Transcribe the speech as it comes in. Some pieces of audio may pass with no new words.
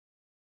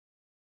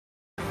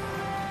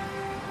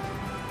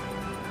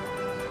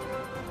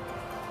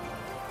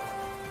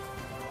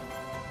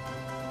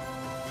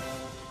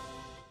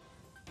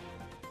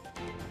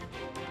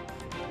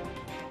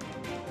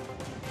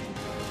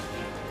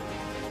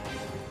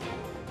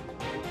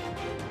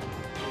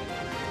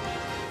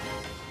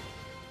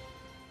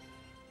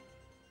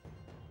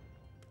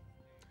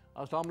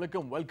Assalamu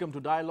alaikum. Welcome to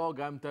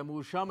Dialogue. I'm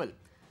Taimur Shamil.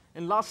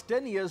 In last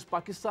 10 years,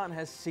 Pakistan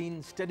has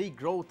seen steady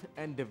growth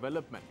and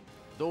development.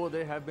 Though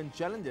there have been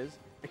challenges,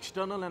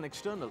 external and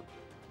external,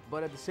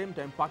 but at the same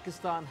time,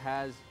 Pakistan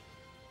has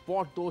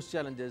fought those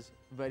challenges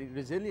very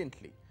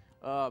resiliently.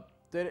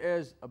 There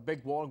is a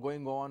big war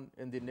going on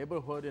in the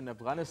neighborhood in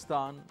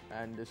Afghanistan,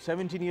 and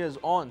 17 years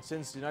on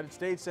since the United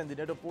States and the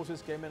NATO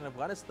forces came in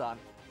Afghanistan,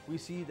 we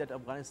see that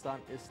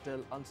Afghanistan is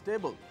still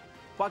unstable.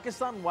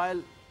 Pakistan,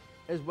 while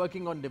is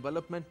working on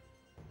development,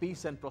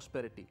 peace and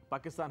prosperity.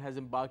 Pakistan has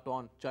embarked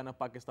on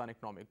China-Pakistan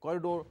economic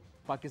corridor.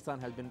 Pakistan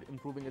has been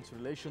improving its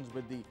relations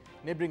with the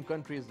neighboring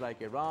countries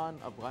like Iran,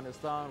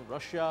 Afghanistan,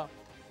 Russia,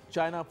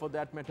 China for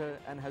that matter,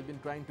 and has been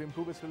trying to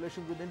improve its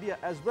relations with India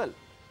as well.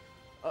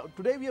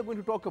 Today we are going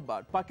to talk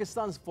about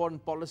Pakistan's foreign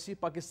policy,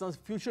 Pakistan's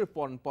future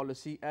foreign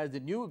policy as the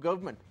new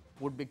government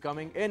would be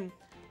coming in.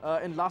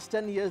 In last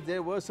 10 years,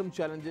 there were some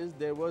challenges,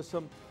 there were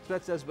some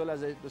threats as well,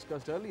 as I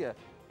discussed earlier,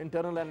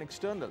 internal and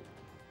external.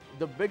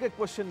 The bigger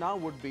question now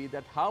would be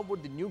that how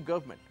would the new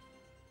government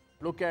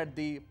look at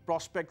the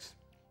prospects,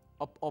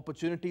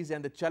 opportunities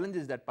and the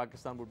challenges that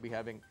Pakistan would be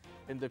having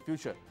in the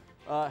future.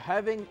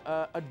 Having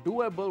a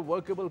doable,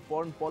 workable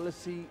foreign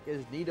policy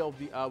is need of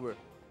the hour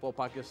for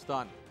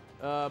Pakistan.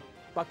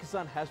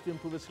 Pakistan has to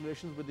improve its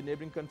relations with the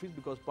neighboring countries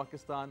because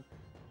Pakistan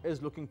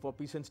is looking for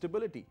peace and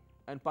stability.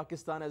 And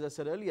Pakistan, as I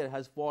said earlier,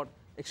 has fought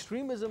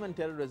extremism and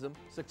terrorism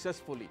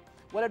successfully.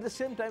 But at the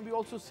same time, we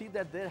also see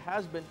that there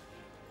has been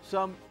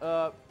some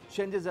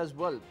changes as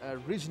well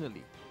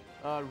regionally.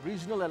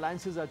 Regional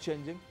alliances are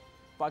changing.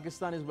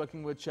 Pakistan is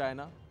working with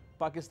China.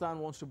 Pakistan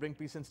wants to bring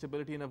peace and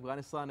stability in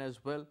Afghanistan as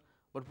well.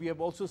 But we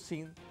have also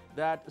seen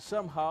that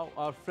somehow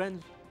our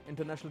friends,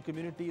 international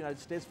community, United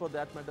States for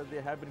that matter, they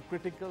have been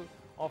critical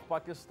of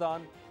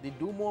Pakistan. The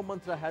do more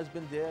mantra has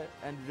been there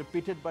and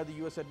repeated by the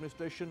US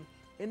administration.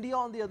 India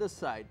on the other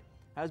side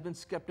has been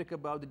skeptic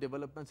about the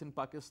developments in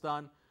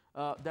Pakistan.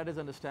 That is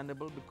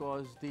understandable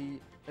because the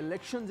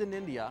elections in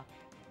India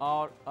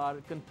are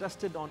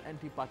contested on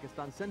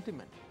anti-Pakistan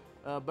sentiment.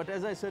 But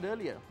as I said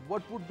earlier,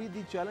 what would be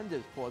the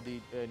challenges for the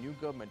new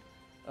government?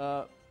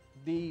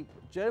 The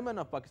chairman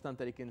of Pakistan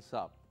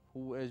Tehreek-e-Insaf,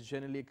 who is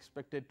generally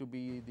expected to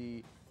be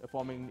the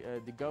forming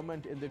the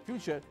government in the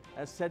future,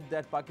 has said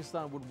that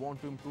Pakistan would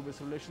want to improve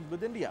its relations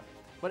with India.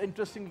 But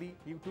interestingly,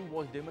 he too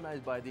was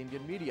demonized by the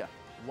Indian media.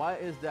 Why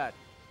is that?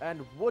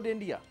 And would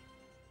India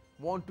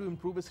want to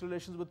improve its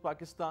relations with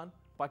Pakistan?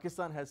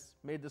 Pakistan has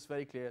made this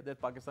very clear that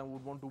Pakistan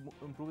would want to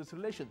improve its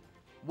relations.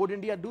 Would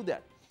India do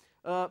that?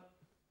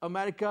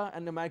 America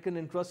and American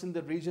interests in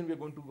the region, we are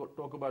going to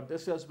talk about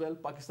this as well.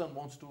 Pakistan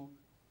wants to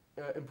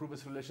improve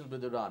its relations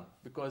with Iran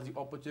because the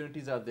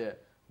opportunities are there.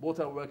 Both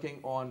are working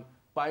on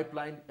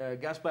pipeline,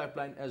 gas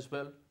pipeline as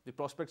well. The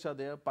prospects are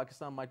there.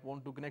 Pakistan might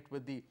want to connect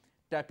with the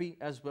TAPI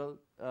as well.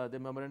 The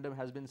memorandum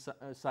has been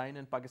signed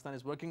and Pakistan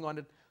is working on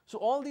it. So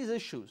all these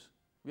issues,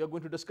 we are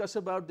going to discuss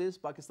about this,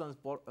 Pakistan's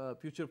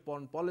future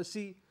foreign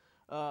policy,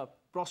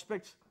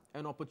 prospects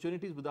and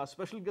opportunities with our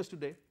special guest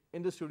today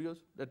in the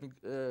studios. Let me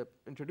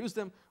introduce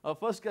them. Our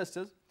first guest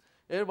is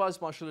Air Vice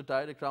Marshal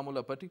retired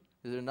Ikramullah Patti.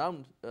 He's a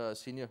renowned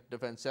senior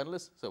defense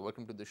analyst, so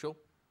welcome to the show.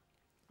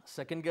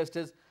 Second guest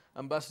is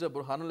Ambassador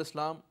Burhanul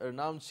Islam, a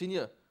renowned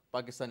senior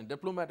Pakistani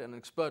diplomat and an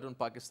expert on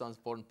Pakistan's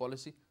foreign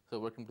policy, so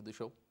welcome to the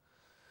show.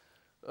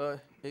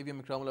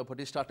 AVM Ikramullah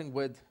Patti, starting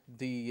with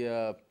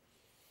the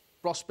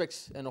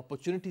prospects and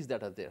opportunities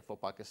that are there for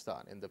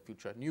Pakistan in the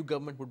future. New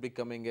government would be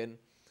coming in,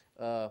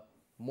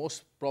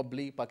 most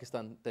probably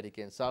Pakistan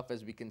Tehreek-e-Insaf,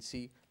 as we can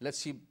see. Let's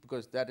see,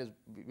 because that is,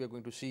 we are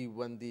going to see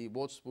when the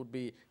votes would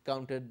be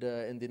counted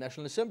in the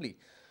National Assembly.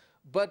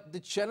 But the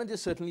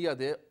challenges certainly are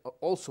there,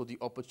 also the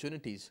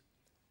opportunities.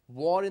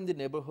 War in the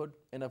neighborhood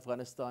in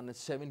Afghanistan, a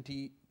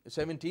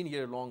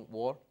 17-year-long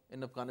war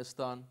in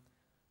Afghanistan,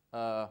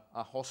 a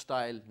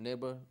hostile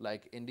neighbor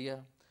like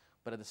India,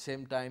 but at the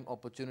same time,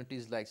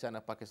 opportunities like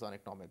China-Pakistan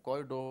economic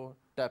corridor,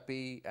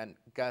 TAPI, and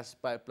gas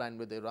pipeline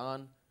with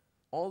Iran,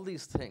 all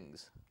these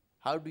things.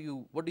 What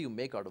do you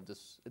make out of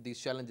these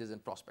challenges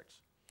and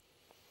prospects?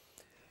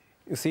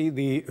 You see,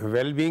 the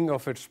well-being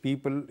of its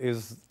people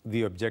is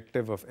the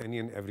objective of any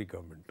and every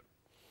government.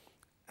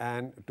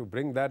 And to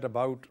bring that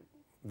about,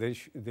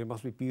 there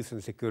must be peace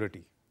and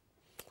security.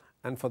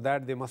 And for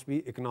that, there must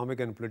be economic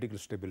and political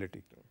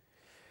stability.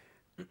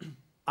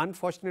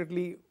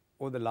 Unfortunately,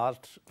 over the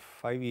last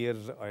 5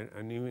 years,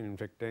 and even in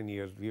fact 10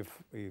 years, we've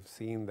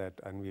seen that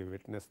and we've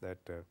witnessed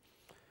that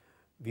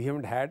we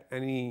haven't had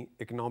any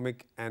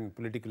economic and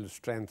political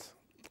strength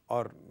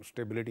or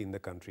stability in the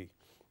country.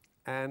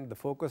 And the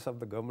focus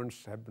of the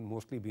governments have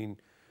mostly been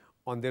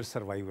on their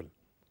survival.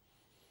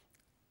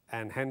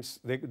 And hence,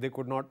 they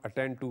could not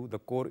attend to the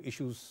core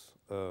issues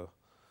that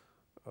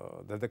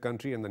the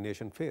country and the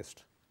nation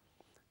faced.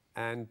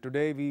 And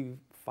today we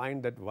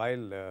find that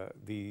while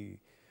the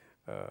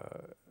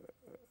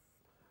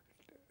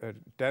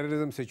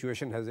terrorism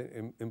situation has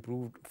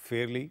improved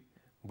fairly,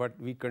 but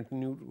we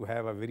continue to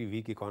have a very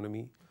weak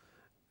economy,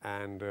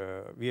 and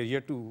we are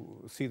yet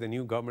to see the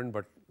new government,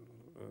 but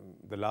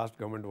the last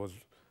government was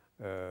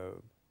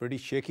pretty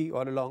shaky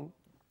all along,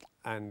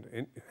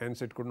 and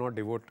hence it could not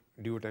devote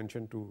due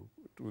attention to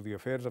the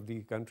affairs of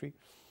the country.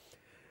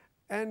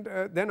 And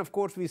then of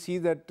course we see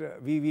that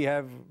we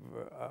have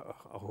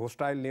a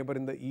hostile neighbor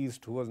in the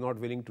east who was not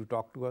willing to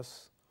talk to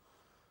us,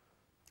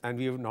 and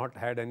we have not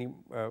had any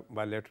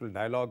bilateral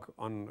dialogue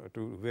on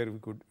to where we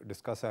could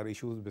discuss our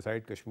issues.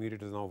 Beside Kashmir,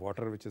 it is now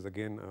water, which is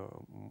again a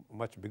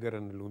much bigger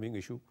and looming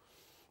issue.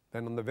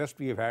 Then on the west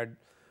we have had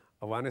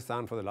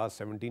Afghanistan for the last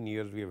 17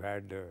 years. We have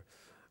had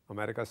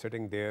America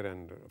sitting there,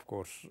 and of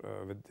course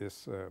with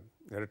this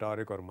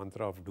rhetoric or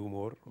mantra of do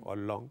more all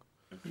along.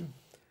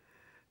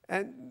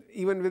 And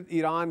even with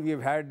Iran, we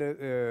have had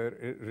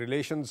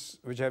relations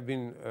which have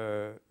been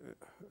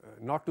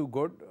not too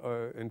good.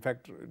 In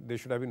fact, they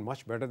should have been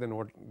much better than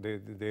what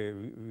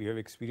we have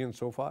experienced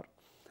so far.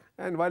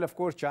 And while of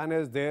course China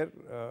is there,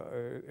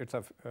 it's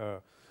a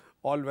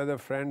all-weather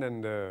friend,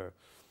 and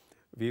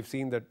we've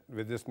seen that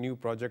with this new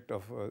project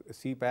of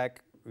CPAC,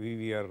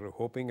 we are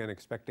hoping and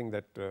expecting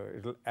that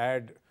it will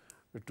add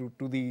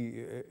to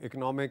the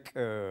economic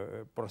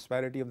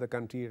prosperity of the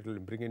country. It will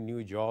bring in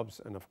new jobs,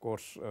 and of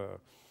course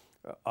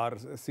our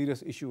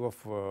serious issue of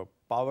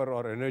power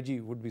or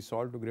energy would be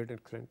solved to a great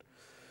extent.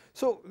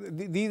 So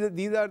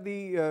these are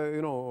the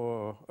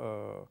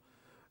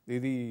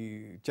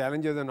the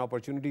challenges and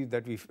opportunities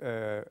that we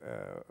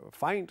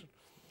find.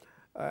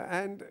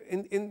 And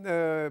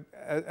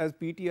as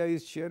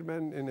PTI's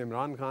chairman in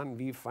Imran Khan,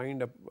 we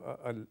find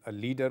a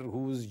leader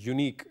who is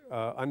unique,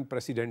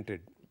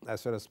 unprecedented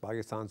as far as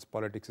Pakistan's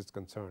politics is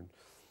concerned.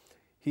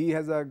 He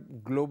has a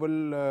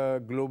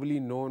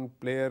globally known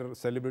player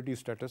celebrity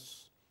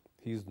status.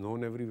 He is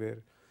known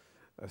everywhere,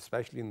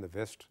 especially in the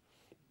West.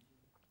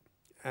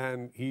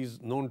 And he is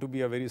known to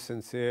be a very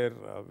sincere,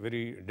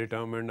 very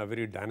determined, a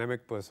very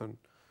dynamic person.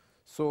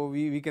 So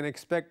we can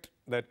expect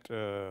that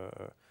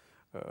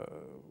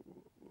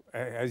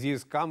as he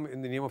has come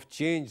in the name of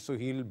change, so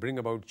he will bring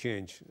about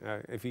change.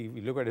 If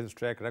we look at his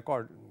track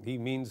record, he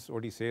means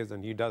what he says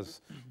and he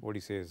does what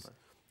he says. Right.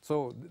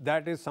 So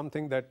that is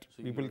something that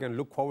people can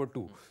look forward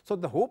to. So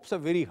the hopes are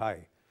very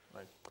high.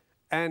 Right.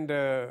 And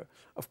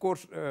of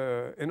course,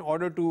 in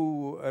order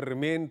to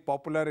remain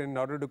popular, in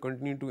order to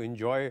continue to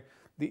enjoy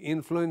the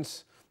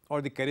influence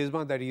or the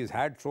charisma that he has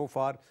had so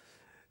far,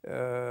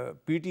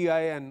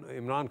 PTI and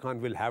Imran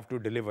Khan will have to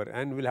deliver,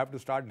 and will have to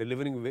start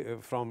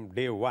delivering from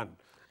day one.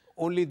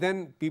 Only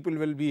then people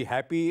will be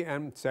happy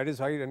and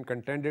satisfied and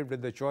contented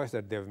with the choice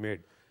that they have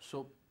made.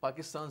 So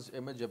Pakistan's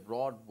image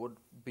abroad would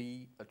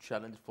be a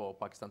challenge for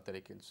Pakistan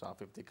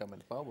Tehreek-e-Insaf if they come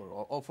in power,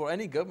 or for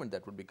any government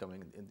that would be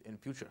coming in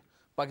future.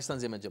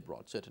 Pakistan's image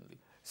abroad, certainly.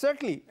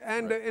 Certainly,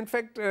 and right. In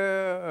fact,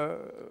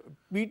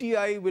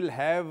 PTI will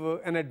have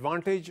an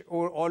advantage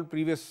over all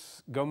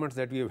previous governments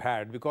that we have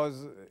had,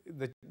 because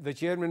the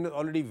chairman is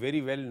already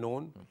very well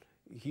known.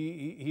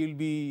 He'll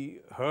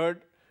be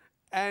heard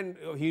and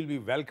he'll be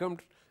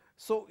welcomed.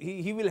 So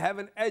he will have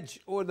an edge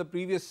over the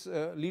previous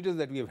leaders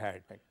that we have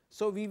had. Right.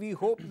 So we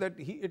hope that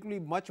it will be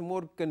much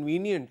more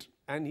convenient,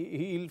 and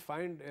he'll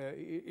find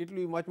it will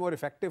be much more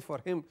effective for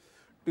him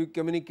to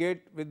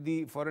communicate with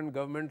the foreign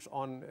governments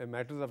on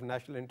matters of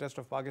national interest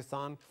of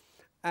Pakistan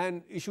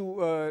and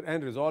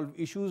and resolve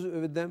issues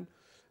with them.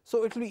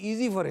 So it will be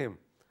easy for him.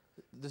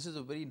 This is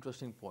a very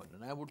interesting point,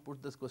 and I would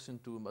put this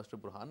question to Mr.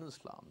 Burhanul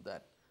Islam,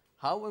 that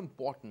how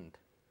important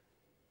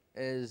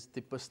is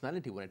the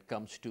personality when it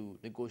comes to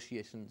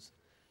negotiations,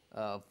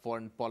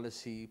 foreign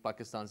policy,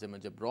 Pakistan's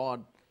image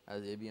abroad,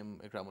 as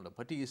ABM Ikramullah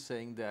Bhatti is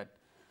saying that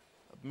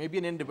maybe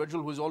an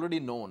individual who is already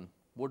known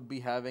would be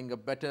having a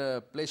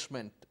better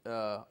placement,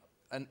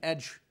 an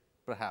edge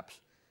perhaps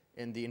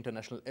in the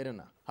international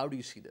arena. How do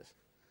you see this?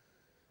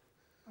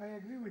 I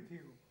agree with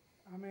you.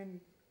 I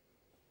mean,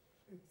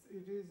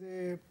 it is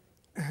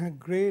a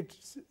great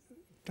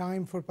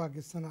time for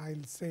Pakistan,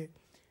 I'll say,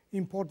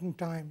 important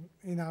time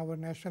in our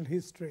national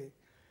history.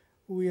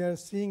 We are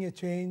seeing a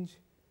change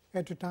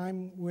at a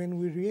time when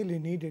we really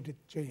needed a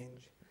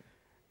change.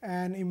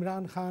 And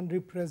Imran Khan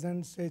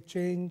represents a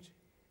change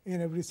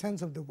in every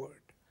sense of the word.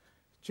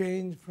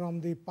 Change from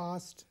the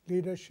past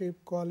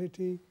leadership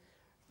quality,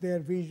 their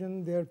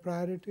vision, their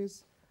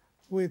priorities,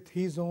 with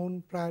his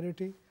own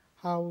priority,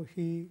 how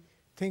he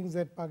thinks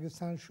that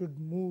Pakistan should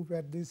move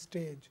at this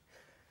stage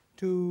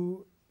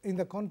to, in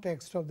the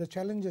context of the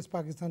challenges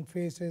Pakistan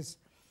faces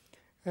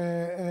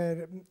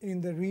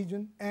in the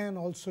region and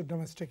also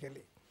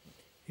domestically.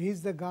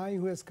 He's the guy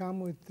who has come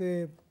with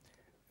a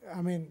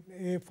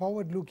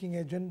forward-looking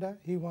agenda.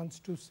 He wants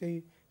to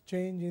see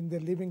change in the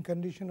living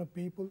condition of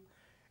people,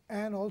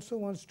 and also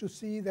wants to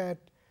see that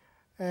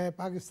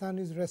Pakistan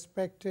is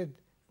respected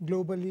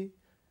globally.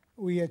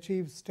 We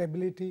achieve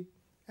stability,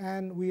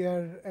 and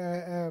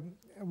the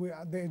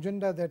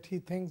agenda that he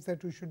thinks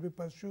that we should be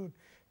pursued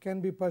can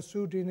be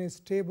pursued in a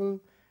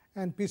stable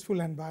and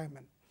peaceful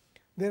environment.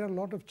 There are a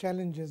lot of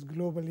challenges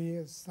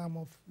globally, as some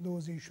of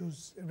those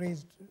issues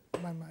raised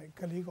by my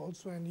colleague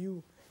also, and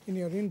you in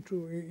your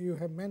intro you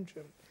have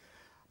mentioned.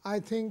 I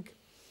think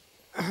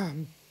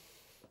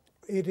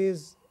it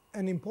is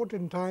an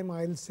important time,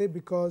 I'll say,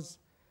 because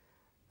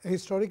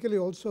historically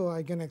also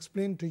I can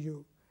explain to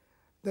you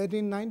that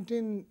in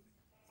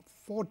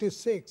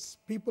 1946,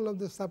 people of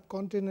the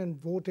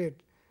subcontinent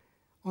voted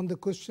on the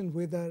question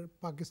whether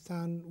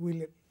Pakistan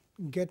will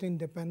get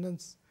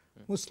independence.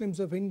 Muslims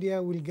of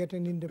India will get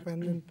an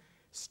independent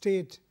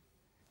state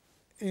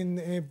in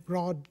a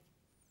broad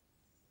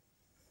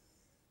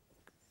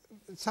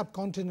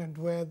subcontinent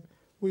where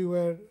we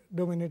were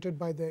dominated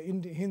by the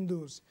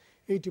Hindus,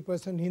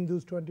 80%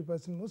 Hindus,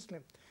 20%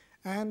 Muslim.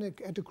 And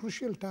at a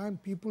crucial time,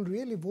 people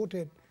really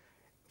voted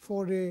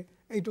for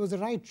it was a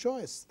right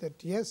choice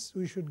that yes,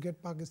 we should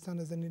get Pakistan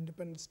as an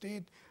independent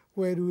state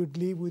where we would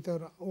live with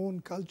our own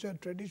culture,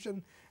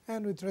 tradition,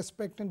 and with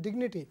respect and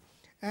dignity.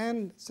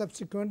 And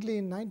subsequently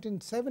in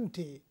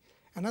 1970,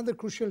 another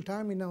crucial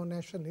time in our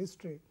national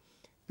history,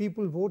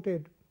 people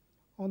voted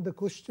on the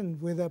question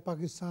whether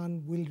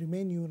Pakistan will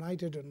remain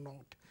united or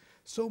not.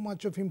 So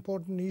much of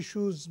important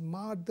issues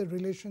marred the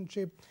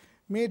relationship,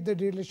 made the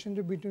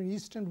relationship between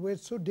East and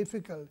West so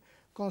difficult.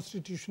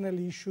 Constitutional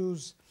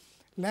issues,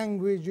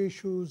 language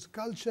issues,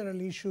 cultural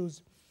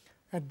issues.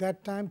 At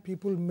that time,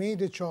 people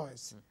made a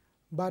choice.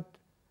 But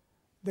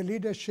the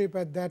leadership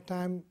at that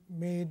time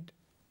made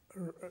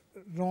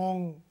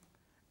wrong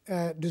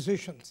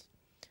decisions.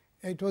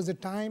 It was a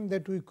time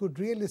that we could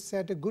really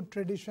set a good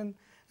tradition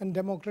and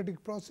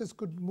democratic process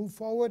could move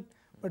forward,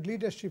 but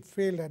leadership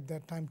failed at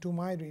that time, to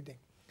my reading.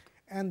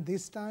 And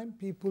this time,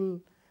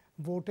 people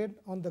voted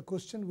on the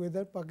question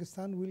whether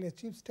Pakistan will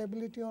achieve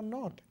stability or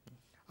not.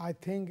 I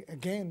think,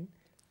 again,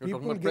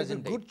 people gave a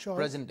good choice.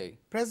 Present day.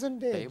 Present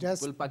day.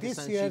 Just will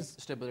Pakistan this year's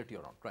achieve stability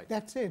or not? Right.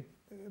 That's it.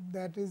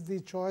 That is the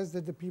choice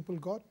that the people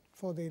got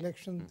for the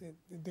election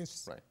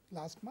this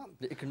last month.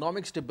 The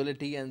economic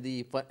stability and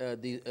the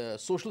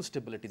social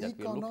stability that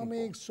we are looking for.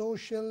 Economic,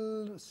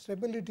 social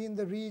stability in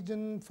the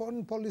region,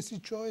 foreign policy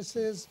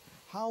choices,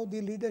 how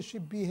the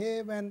leadership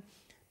behave and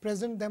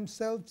present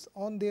themselves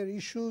on their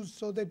issues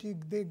so that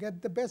they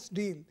get the best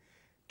deal,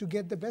 to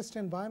get the best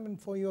environment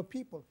for your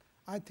people.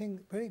 I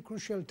think very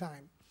crucial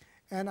time.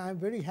 And I'm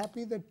very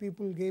happy that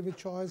people gave a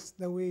choice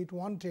the way it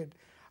wanted.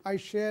 I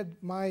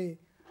shared my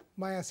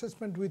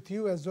assessment with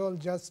you as well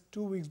just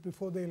 2 weeks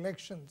before the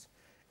elections.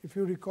 If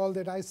you recall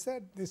that I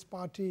said this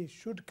party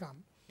should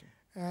come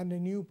and a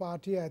new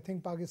party, I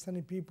think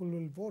Pakistani people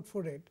will vote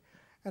for it.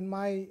 And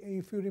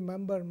if you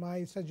remember,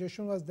 my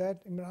suggestion was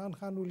that Imran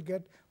Khan will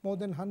get more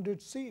than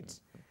 100 seats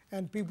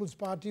and People's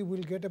Party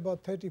will get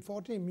about 30,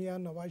 40, Mia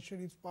Nawaz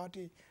Sharif's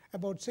party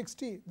about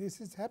 60. This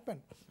has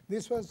happened.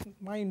 This was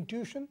my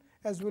intuition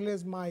as well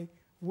as my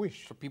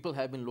wish. So people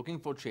have been looking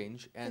for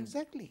change, and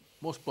exactly,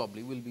 most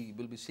probably will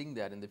be seeing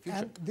that in the future.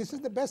 And this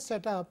is the best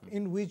setup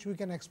in which we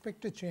can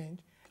expect a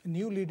change, a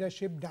new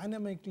leadership,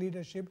 dynamic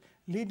leadership,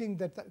 leading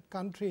the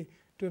country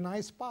to a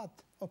nice path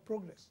of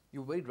progress.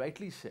 You very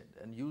rightly said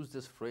and used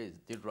this phrase,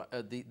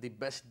 the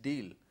best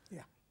deal.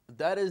 Yeah.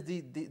 That is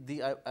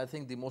I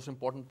think the most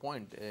important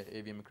point,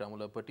 AVM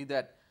Ikramullah Patti,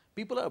 that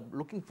people are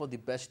looking for the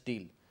best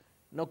deal.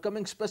 Now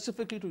coming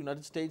specifically to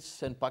United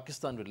States and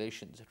Pakistan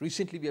relations,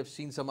 recently we have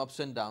seen some ups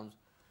and downs.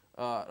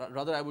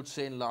 Rather, I would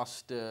say in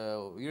last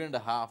year and a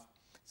half,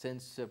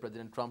 since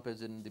President Trump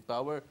is in the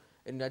power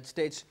in the United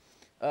States,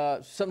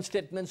 some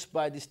statements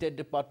by the State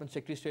Department,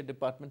 Secretary of State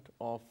Department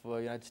of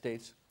United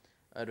States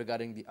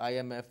regarding the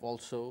IMF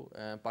also.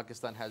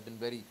 Pakistan has been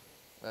very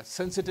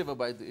sensitive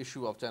about the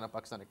issue of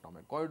China-Pakistan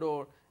Economic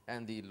Corridor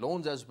and the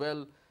loans as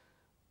well.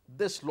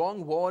 This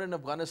long war in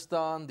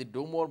Afghanistan, the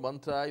do more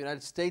mantra,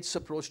 United States'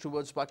 approach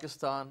towards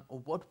Pakistan,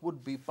 what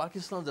would be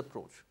Pakistan's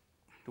approach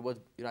towards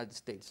United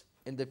States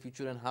in the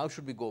future, and how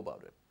should we go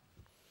about it?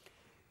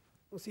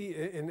 Well, see,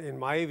 in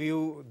my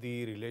view,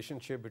 the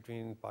relationship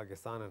between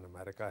Pakistan and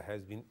America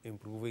has been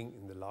improving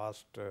in the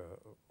last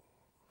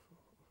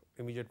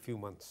immediate few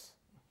months.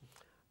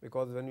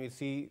 Because when we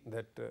see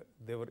that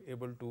they were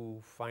able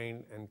to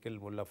find and kill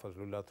Mullah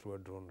Fazlullah through a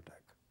drone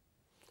attack.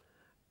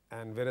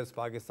 And whereas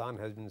Pakistan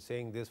has been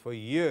saying this for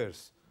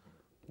years,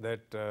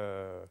 that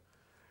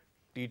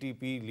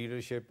TTP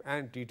leadership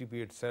and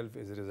TTP itself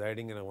is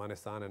residing in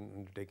Afghanistan and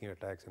undertaking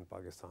attacks in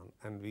Pakistan.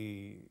 And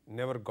we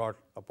never got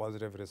a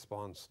positive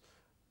response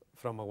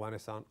from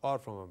Afghanistan or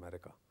from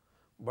America.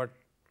 But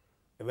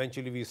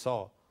eventually we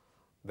saw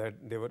that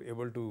they were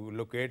able to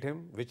locate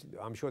him, which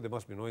I'm sure they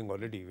must be knowing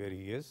already where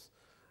he is.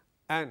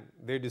 And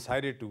they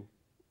decided to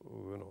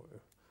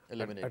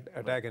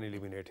attack and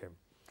eliminate him.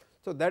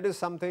 So that is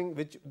something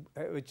which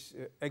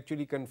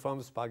actually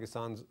confirms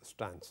Pakistan's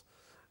stance.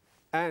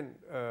 And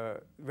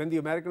when the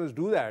Americans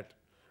do that,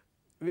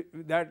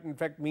 that in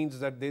fact means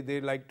that they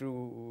like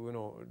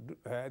to,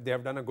 they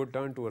have done a good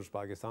turn towards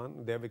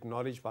Pakistan. They have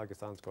acknowledged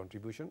Pakistan's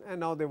contribution, and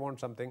now they want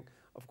something,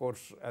 of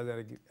course, as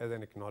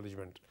an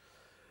acknowledgement.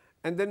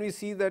 And then we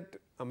see that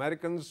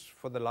Americans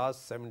for the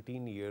last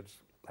 17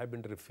 years have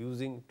been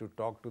refusing to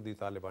talk to the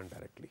Taliban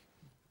directly.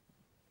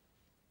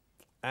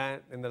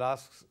 And in the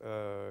last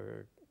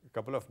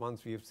couple of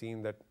months, we have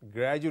seen that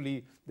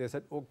gradually they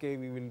said, okay,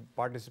 we will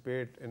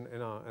participate in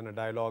a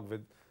dialogue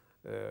with,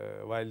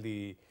 while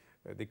the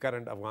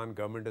current Afghan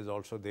government is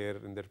also there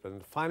in their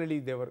presence. Finally,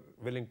 they were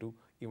willing to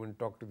even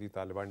talk to the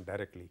Taliban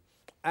directly.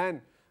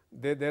 And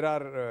there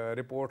are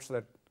reports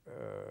that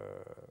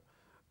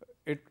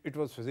it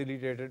was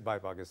facilitated by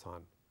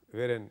Pakistan,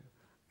 wherein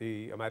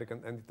the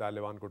American and the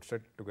Taliban could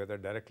sit together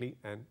directly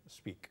and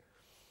speak.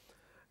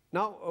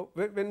 Now,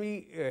 when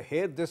we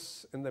hear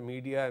this in the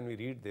media and we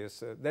read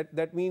this,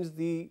 that means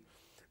the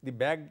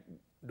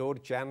backdoor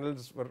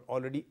channels were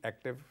already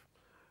active.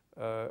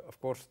 Of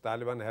course,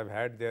 Taliban have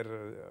had their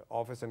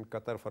office in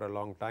Qatar for a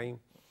long time,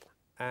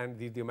 and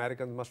the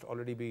Americans must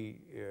already be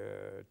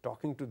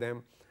talking to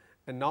them.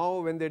 And now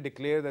when they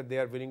declare that they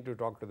are willing to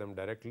talk to them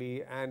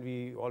directly, and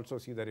we also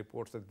see the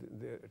reports that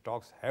the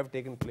talks have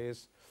taken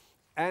place,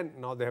 and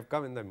now they have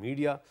come in the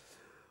media,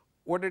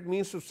 what it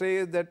means to say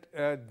is that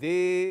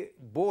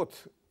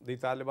both the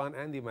Taliban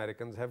and the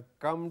Americans have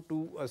come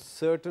to a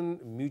certain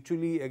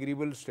mutually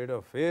agreeable state of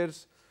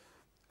affairs.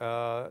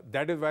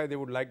 That is why they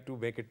would like to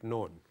make it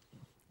known.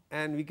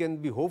 And we can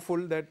be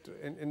hopeful that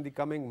in the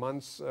coming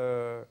months,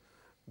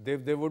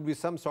 there would be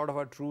some sort of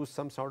a truce,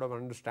 some sort of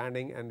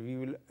understanding, and we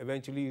will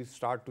eventually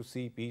start to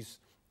see peace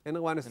in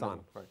Afghanistan.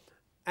 Right.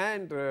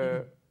 And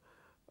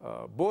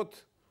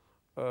both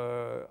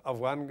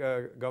Afghan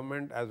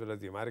government as well as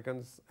the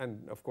Americans,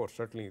 and of course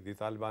certainly the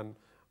Taliban,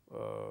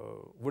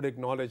 would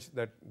acknowledge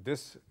that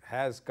this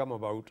has come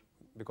about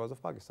because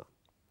of Pakistan.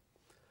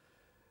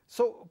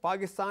 So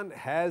Pakistan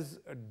has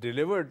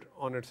delivered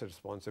on its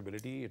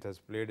responsibility, it has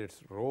played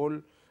its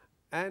role,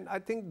 and I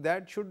think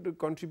that should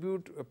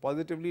contribute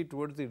positively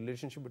towards the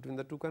relationship between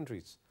the two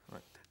countries.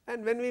 Right.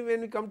 And when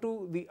we come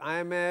to the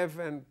IMF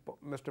and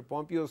Mr.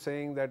 Pompeo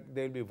saying that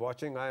they will be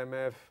watching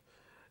IMF,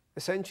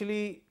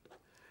 essentially,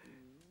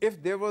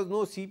 if there was no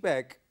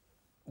CPEC,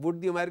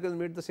 would the Americans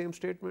make the same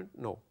statement?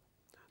 No.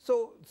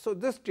 So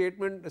this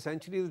statement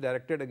essentially is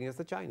directed against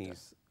the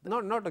Chinese,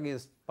 not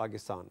against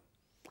Pakistan.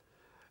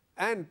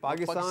 And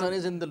Pakistan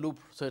is in the loop,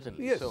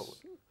 certainly. Yes, so,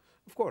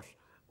 of course.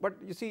 But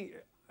you see,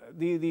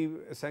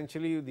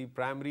 essentially the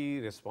primary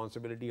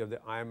responsibility of the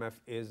IMF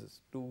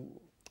is to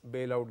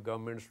bail out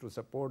governments, to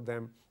support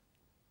them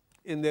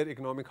in their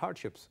economic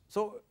hardships.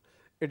 So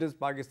it is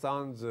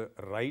Pakistan's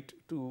right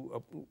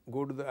to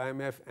go to the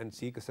IMF and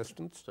seek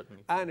assistance,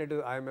 certainly. And it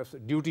is IMF's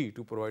duty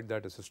to provide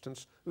that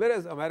assistance.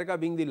 Whereas America,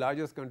 being the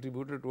largest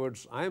contributor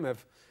towards IMF,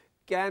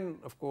 can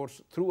of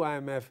course through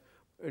IMF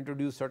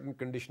introduce certain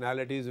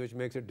conditionalities which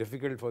makes it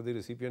difficult for the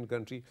recipient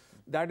country.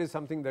 That is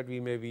something that we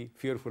may be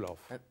fearful of.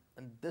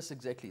 And this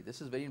exactly, this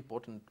is a very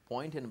important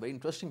point and a very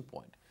interesting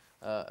point,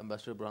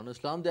 Ambassador Burhanul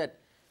Islam, that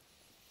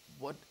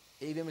what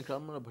AVM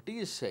Ikram Bhatti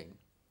is saying,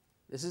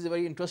 this is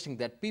very interesting,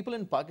 that people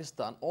in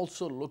Pakistan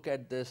also look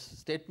at this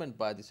statement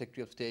by the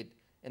Secretary of State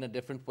in a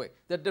different way.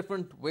 There are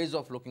different ways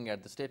of looking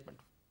at the statement.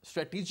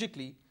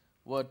 Strategically,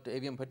 what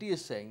AVM Bhatti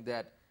is saying,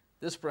 that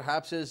this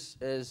perhaps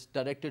is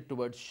directed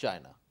towards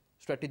China.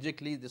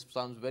 Strategically, this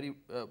sounds very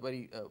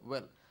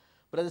well.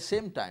 But at the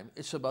same time,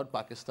 it's about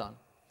Pakistan.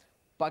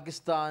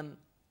 Pakistan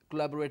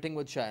collaborating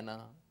with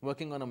China,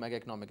 working on a mega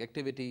economic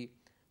activity.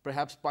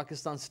 Perhaps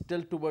Pakistan's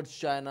tilt towards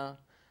China.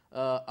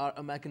 Our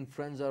American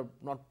friends are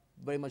not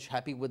very much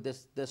happy with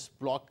this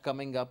bloc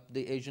coming up,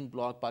 the Asian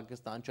bloc,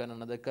 Pakistan, China,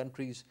 and other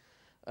countries.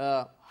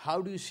 How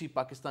do you see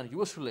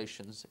Pakistan-US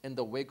relations in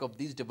the wake of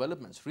these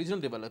developments, regional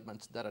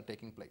developments that are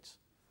taking place?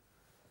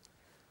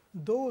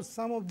 Though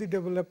some of the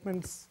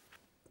developments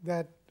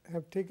that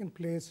have taken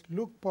place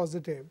look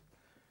positive,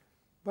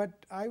 but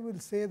I will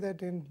say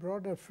that in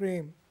broader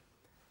frame,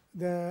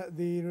 the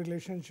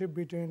relationship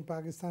between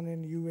Pakistan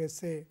and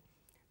USA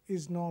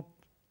is not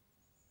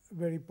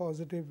very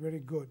positive, very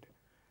good.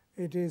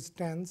 It is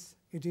tense,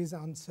 it is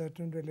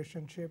uncertain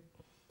relationship.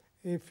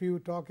 If you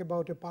talk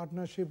about a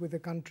partnership with a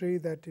country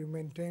that you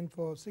maintain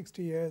for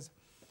 60 years,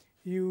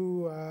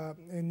 a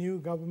new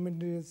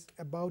government is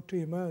about to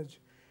emerge.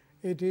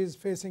 It is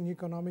facing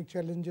economic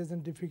challenges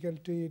and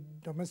difficulty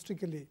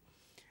domestically,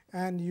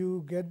 and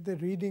you get the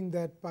reading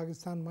that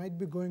Pakistan might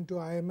be going to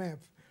IMF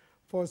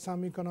for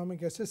some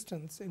economic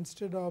assistance.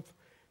 Instead of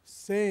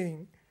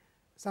saying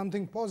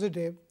something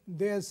positive,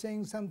 they are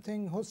saying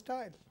something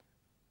hostile.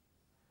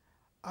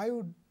 I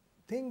would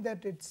think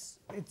that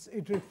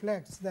it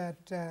reflects that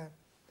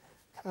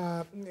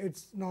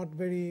it's not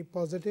very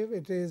positive.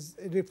 It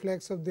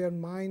reflects of their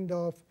mind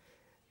of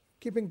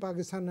keeping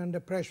Pakistan under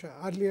pressure.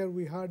 Earlier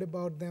we heard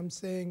about them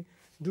saying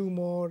do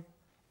more.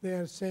 They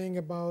are saying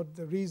about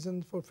the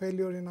reasons for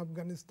failure in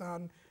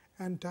Afghanistan,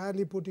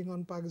 entirely putting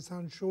on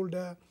Pakistan's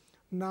shoulder.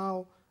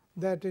 Now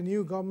that a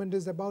new government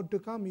is about to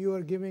come, you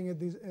are giving a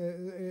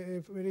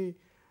very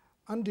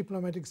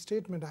undiplomatic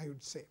statement, I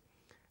would say.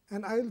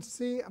 And I'll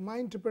say my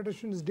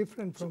interpretation is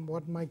different from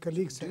what my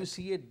colleague said. Do you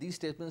see these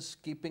statements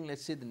keeping,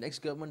 let's say, the next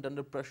government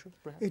under pressure,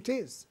 perhaps? It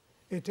is.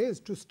 It is.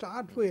 To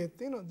start with,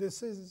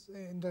 this is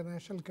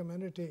international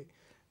community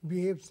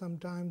behaves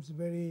sometimes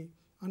very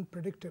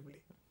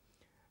unpredictably.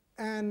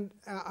 And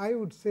I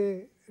would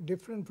say,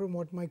 different from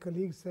what my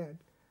colleague said,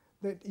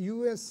 that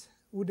US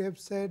would have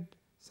said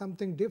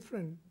something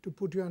different to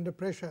put you under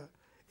pressure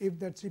if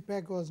that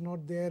CPEC was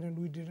not there and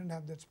we didn't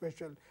have that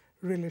special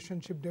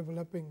relationship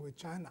developing with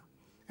China.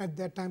 At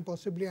that time,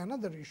 possibly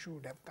another issue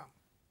would have come.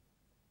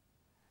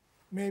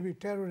 maybe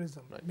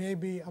terrorism, Right.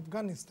 maybe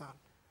Afghanistan.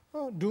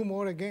 Oh, do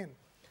more again.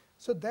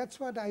 So that's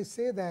what I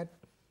say, that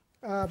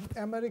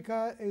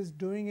America is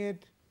doing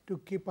it to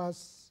keep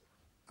us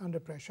under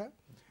pressure,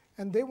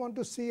 and they want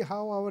to see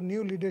how our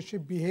new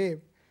leadership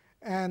behave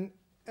and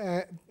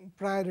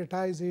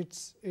prioritize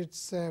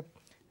its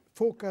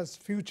focus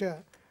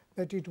future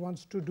that it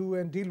wants to do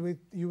and deal with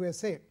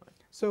USA.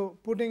 So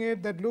putting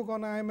it that, look,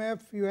 on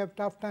IMF you have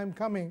tough time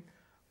coming,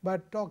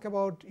 but talk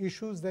about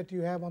issues that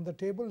you have on the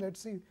table. Let's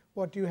see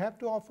what you have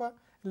to offer.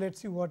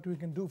 Let's see what we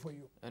can do for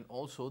you. And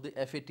also the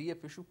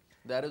FATF issue,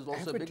 that is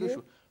also a big FATF,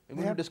 issue. they We're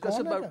going to have discuss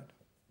cornered about. it.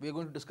 We are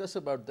going to discuss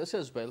about this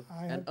as well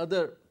I and have-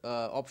 other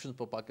options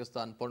for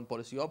Pakistan, foreign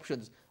policy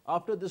options.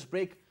 After this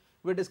break,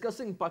 we're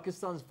discussing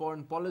Pakistan's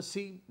foreign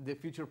policy, the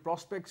future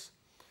prospects,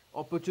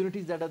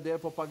 opportunities that are there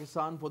for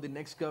Pakistan, for the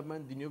next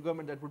government, the new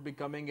government that would be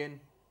coming in,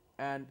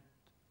 and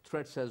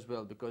threats as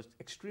well, because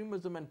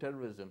extremism and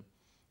terrorism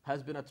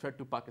has been a threat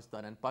to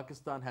Pakistan, and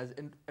Pakistan has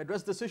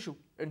addressed this issue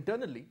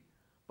internally,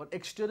 but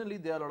externally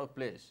there are a lot of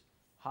players.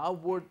 How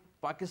would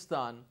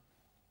Pakistan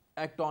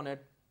act on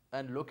it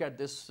and look at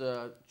this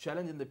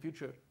challenge in the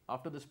future?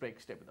 After this break,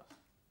 stay with us.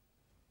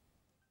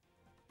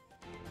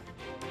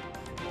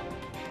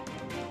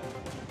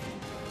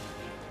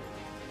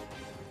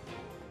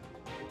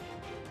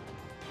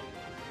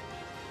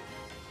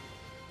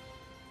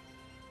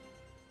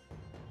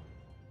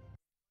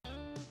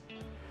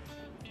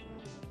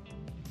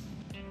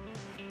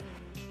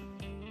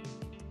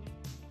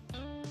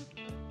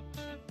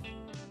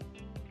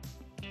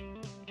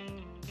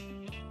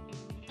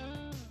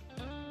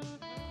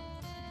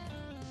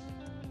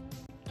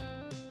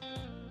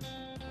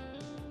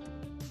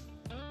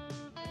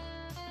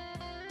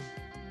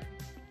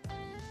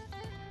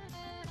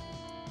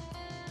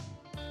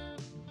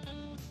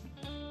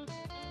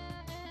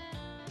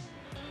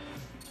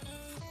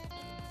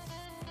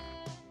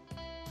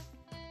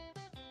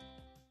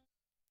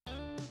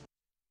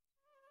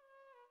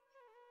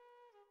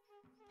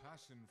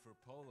 Passion for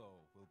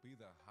polo will be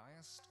the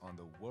highest on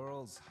the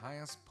world's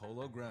highest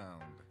polo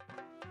ground.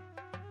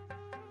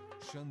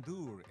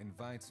 Shandur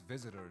invites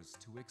visitors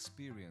to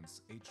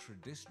experience a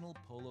traditional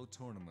polo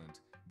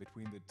tournament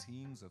between the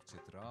teams of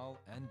Chitral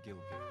and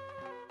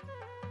Gilgit.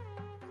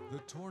 The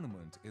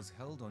tournament is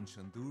held on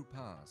Shandur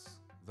Pass,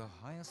 the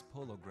highest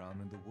polo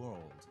ground in the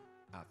world,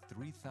 at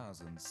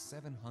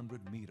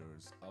 3,700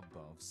 meters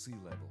above sea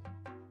level.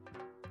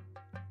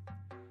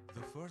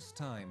 The first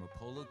time a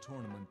polo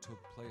tournament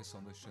took place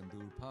on the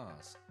Shandur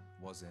Pass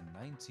was in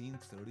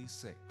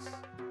 1936.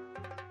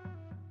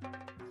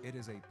 It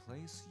is a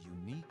place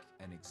unique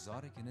and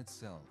exotic in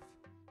itself,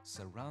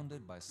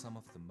 surrounded by some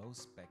of the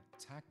most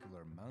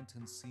spectacular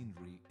mountain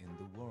scenery in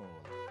the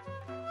world.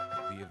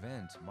 The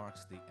event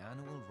marks the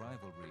annual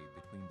rivalry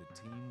between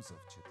the teams of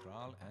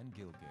Chitral and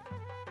Gilgit.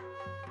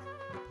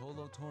 The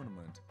polo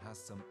tournament has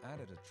some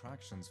added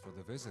attractions for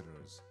the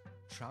visitors: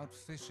 trout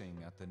fishing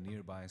at the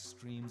nearby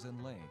streams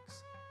and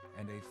lakes,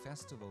 and a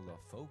festival of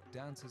folk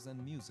dances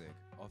and music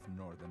of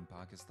northern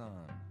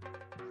Pakistan.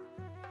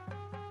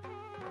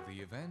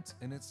 The event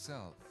in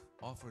itself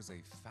offers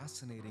a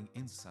fascinating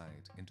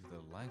insight into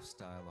the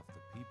lifestyle of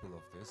the people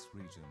of this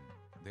region.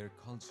 Their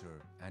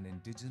culture and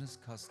indigenous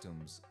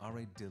customs are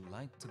a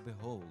delight to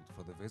behold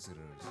for the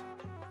visitors.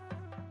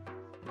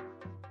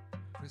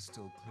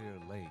 Crystal clear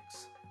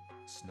lakes,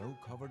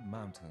 snow-covered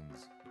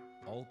mountains,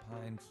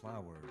 alpine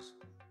flowers,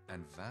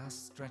 and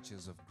vast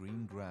stretches of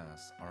green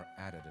grass are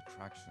added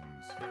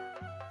attractions.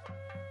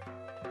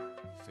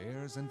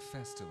 Fairs and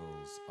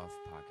festivals of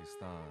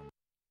Pakistan.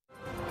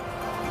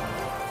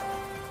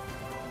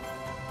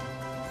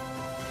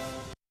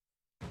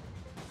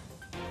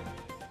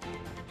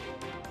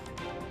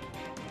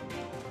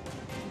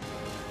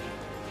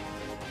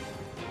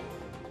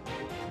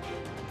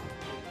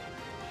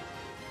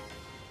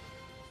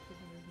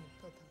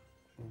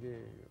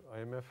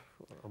 IMF,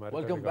 America,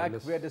 Welcome back.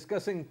 regardless- We are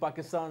discussing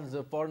Pakistan's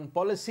foreign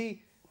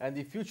policy and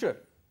the future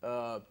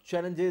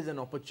challenges and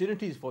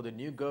opportunities for the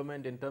new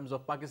government in terms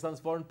of Pakistan's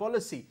foreign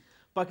policy.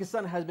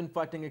 Pakistan has been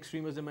fighting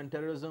extremism and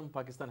terrorism.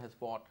 Pakistan has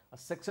fought a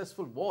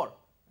successful war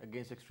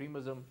against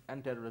extremism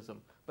and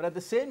terrorism. But at the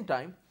same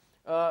time,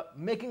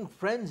 making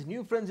friends,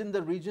 new friends in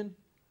the region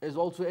is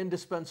also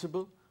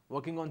indispensable.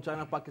 Working on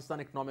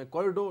China-Pakistan economic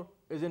corridor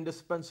is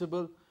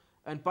indispensable.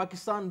 And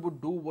Pakistan would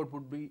do what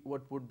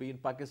would be in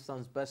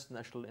Pakistan's best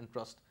national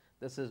interest.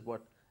 This is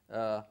what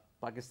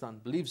Pakistan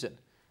believes in.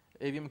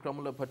 AVM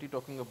Kramullah Bhatti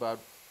talking about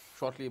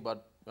shortly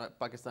about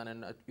Pakistan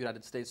and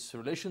United States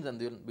relations, and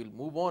then we'll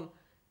move on.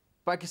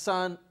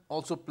 Pakistan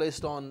also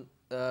placed on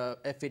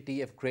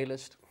FATF grey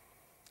list.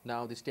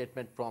 Now the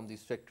statement from the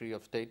Secretary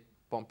of State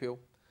Pompeo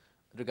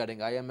regarding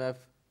IMF,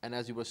 and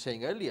as you were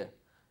saying earlier,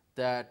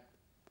 that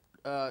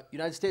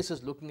United States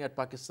is looking at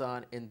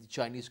Pakistan in the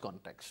Chinese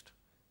context.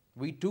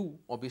 We too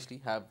obviously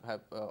have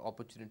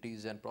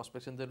opportunities and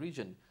prospects in the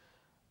region.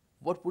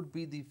 What would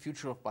be the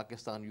future of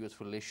Pakistan-US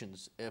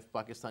relations if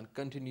Pakistan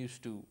continues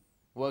to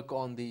work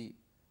on the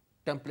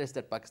templates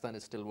that Pakistan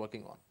is still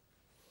working on?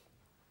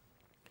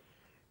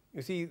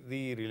 You see,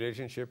 the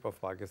relationship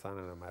of Pakistan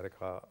and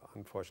America,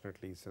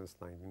 unfortunately, since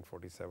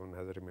 1947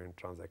 has remained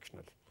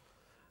transactional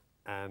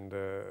and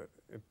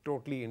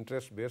totally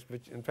interest based,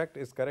 which in fact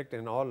is correct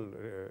in all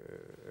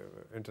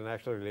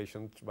international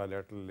relations,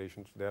 bilateral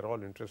relations, they are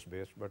all interest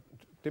based, but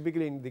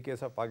typically in the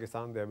case of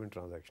Pakistan, they have been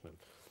transactional.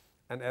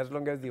 And as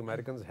long as the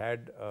Americans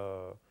had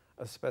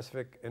a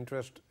specific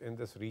interest in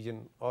this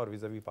region or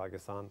vis-a-vis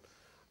Pakistan,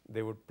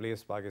 they would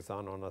place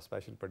Pakistan on a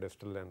special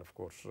pedestal and of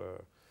course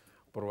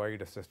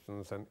provide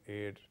assistance and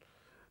aid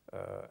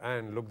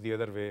and look the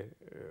other way,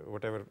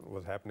 whatever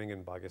was happening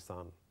in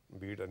Pakistan,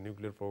 be it a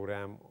nuclear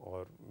program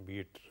or be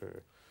it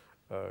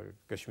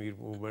Kashmir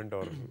movement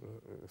or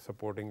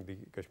supporting the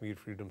Kashmir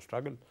freedom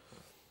struggle.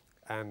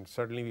 And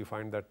certainly we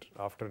find that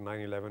after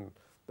 9/11,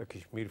 the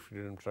Kashmir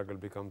freedom struggle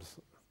becomes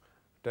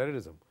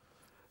terrorism.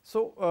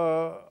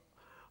 So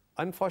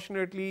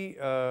unfortunately,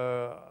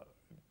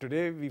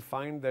 today we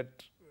find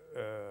that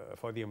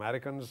for the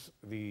Americans,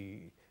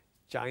 the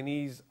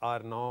Chinese are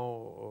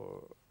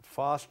now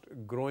fast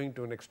growing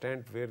to an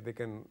extent where they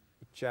can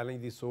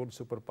challenge the sole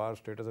superpower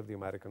status of the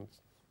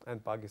Americans,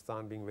 and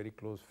Pakistan being very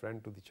close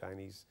friend to the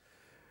Chinese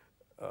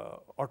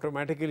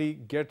automatically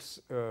gets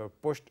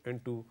pushed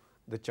into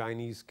the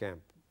Chinese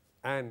camp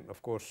and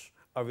of course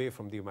away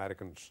from the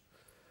Americans.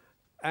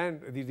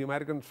 And the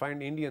Americans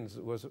find Indians,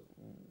 who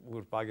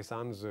were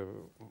Pakistan's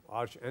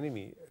arch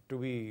enemy, to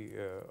be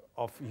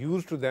of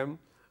use to them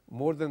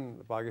more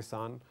than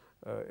Pakistan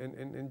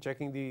in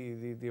checking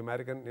the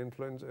American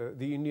influence,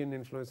 the Indian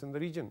influence in the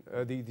region,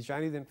 the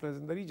Chinese influence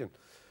in the region,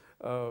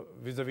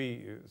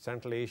 vis-a-vis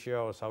Central Asia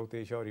or South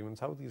Asia or even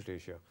Southeast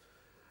Asia.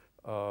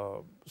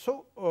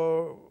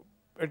 So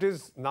it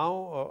is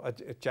now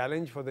a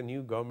challenge for the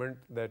new government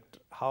that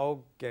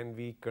how can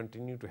we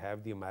continue to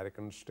have the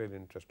Americans still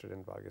interested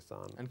in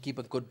Pakistan and keep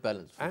a good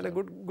balance. And a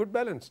good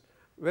balance.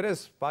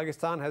 Whereas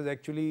Pakistan has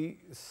actually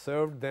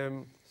served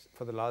them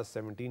for the last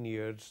 17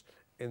 years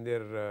in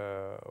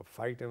their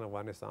fight in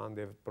Afghanistan.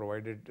 They've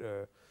provided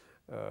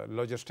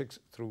logistics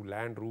through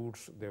land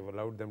routes. They've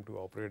allowed them to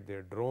operate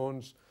their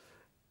drones.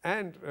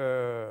 And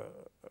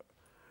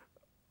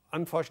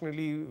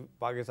unfortunately,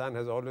 Pakistan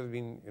has always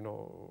been,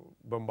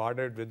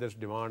 bombarded with this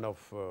demand of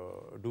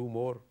do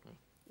more,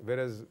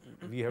 whereas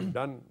we have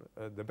done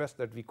the best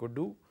that we could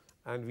do,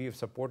 and we have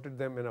supported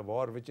them in a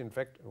war which in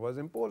fact was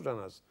imposed on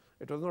us.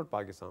 It was not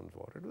Pakistan's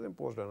war, it was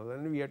imposed on us,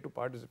 and we had to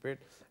participate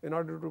in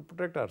order to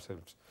protect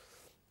ourselves.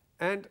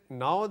 And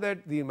now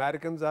that the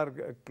Americans are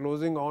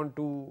closing on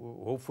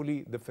to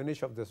hopefully the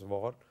finish of this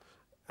war,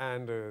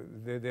 and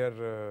they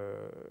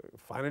are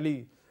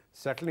finally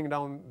settling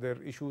down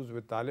their issues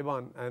with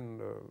Taliban,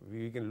 and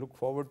we can look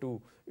forward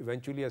to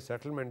eventually a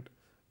settlement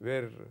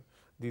where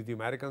the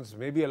Americans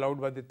may be allowed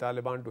by the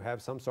Taliban to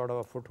have some sort of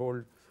a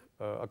foothold,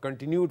 a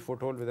continued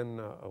foothold within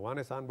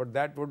Afghanistan, but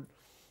that would,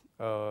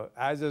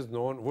 as is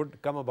known,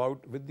 would come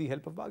about with the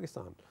help of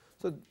Pakistan.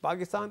 So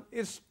Pakistan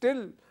is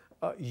still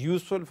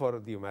useful for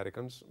the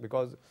Americans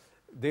because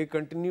they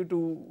continue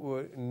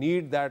to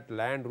need that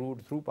land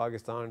route through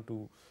Pakistan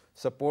to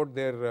support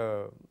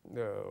their,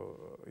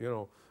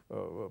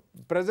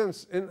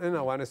 presence in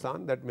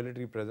Afghanistan, that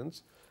military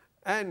presence,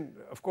 and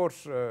of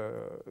course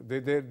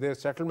their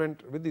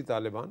settlement with the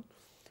Taliban.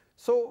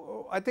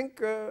 So I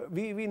think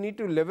we need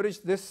to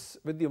leverage this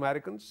with the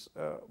Americans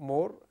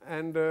more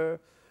and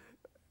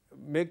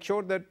make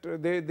sure that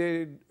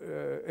they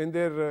in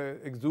their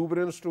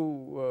exuberance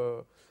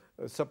to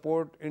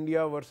support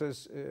India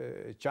versus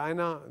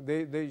China,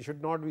 they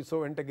should not be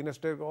so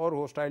antagonistic or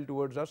hostile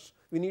towards us.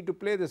 We need to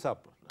play this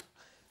up.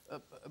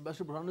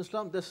 Mr. Burhanul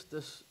Islam, this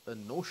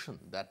notion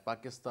that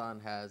Pakistan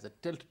has a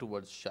tilt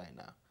towards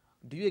China,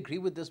 do you agree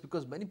with this?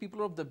 Because many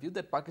people are of the view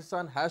that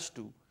Pakistan has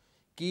to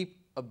keep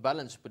a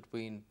balance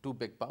between two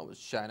big powers,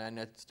 China and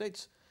United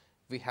States.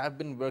 We have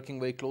been working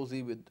very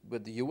closely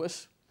with the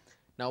US.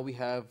 Now we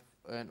have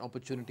an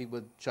opportunity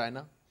with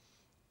China,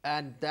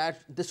 and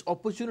that this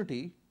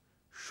opportunity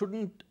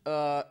shouldn't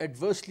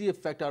adversely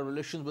affect our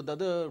relations with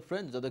other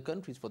friends, other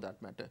countries for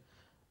that matter.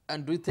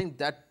 And do you think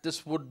that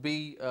this would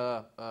be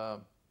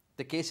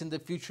the case in the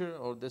future,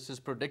 or this is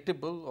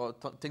predictable,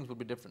 or things will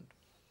be different?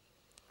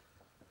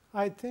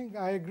 I think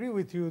I agree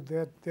with you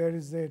that there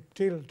is a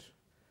tilt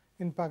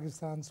in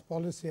Pakistan's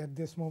policy at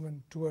this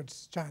moment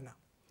towards China.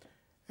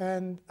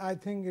 And I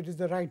think it is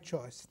the right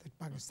choice that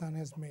Pakistan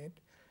has made,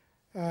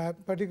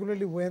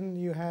 particularly when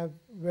you have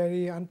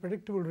very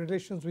unpredictable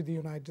relations with the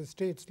United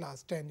States.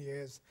 Last 10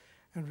 years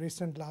and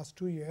recent last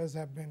 2 years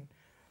have been,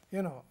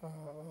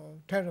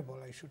 terrible,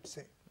 I should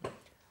say.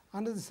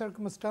 Under the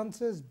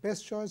circumstances,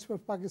 best choice for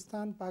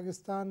Pakistan.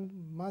 Pakistan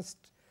must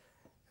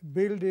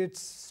build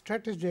its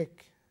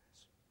strategic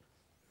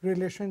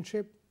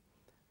relationship,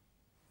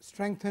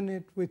 strengthen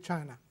it with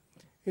China.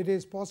 It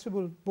is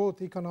possible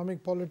both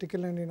economic,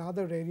 political, and in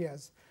other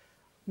areas,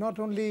 not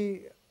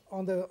only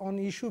on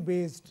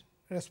issue-based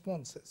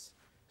responses.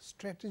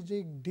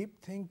 Strategic,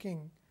 deep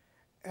thinking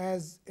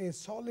as a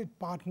solid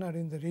partner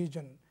in the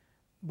region,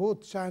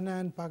 both China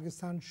and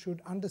Pakistan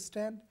should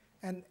understand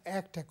and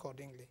act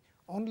accordingly.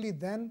 Only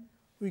then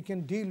we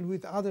can deal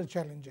with other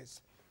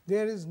challenges.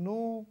 There is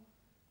no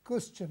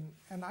question,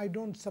 and I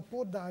don't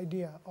support the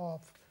idea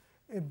of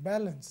a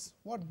balance.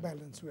 What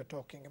balance we are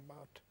talking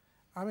about?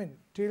 I mean,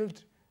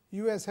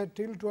 US had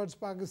tilt towards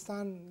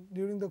Pakistan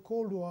during the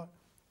Cold War.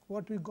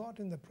 What we got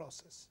in the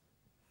process?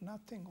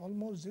 Nothing,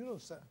 almost zero,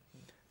 sir.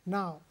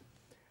 Now,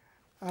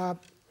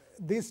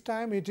 this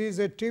time it is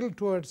a tilt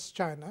towards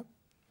China.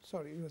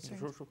 Sorry, you were saying?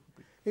 Sure.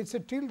 It's a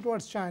tilt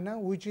towards China,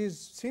 which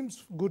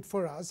seems good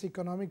for us,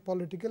 economic,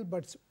 political,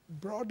 but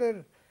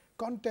broader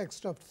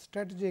context of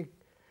strategic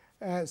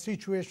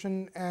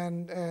situation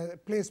and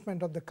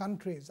placement of the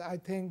countries. I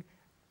think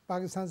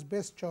Pakistan's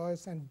best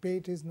choice and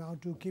bait is now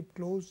to keep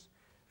close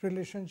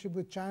relationship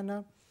with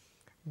China,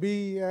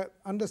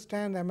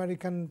 understand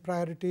American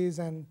priorities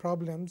and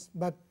problems,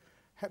 but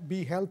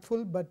be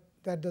helpful, but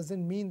that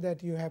doesn't mean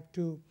that you have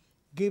to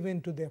give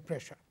in to their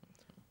pressure.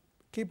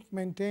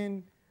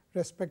 Maintain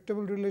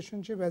respectable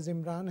relationship, as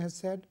Imran has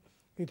said.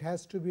 It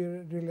has to be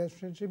a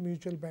relationship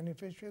mutual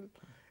beneficial.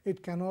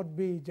 It cannot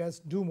be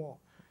just do more.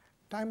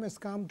 Time has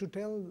come to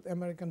tell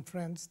American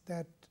friends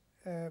that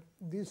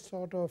this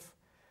sort of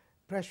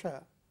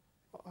pressure,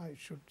 I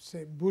should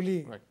say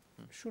bullying,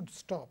 should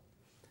stop.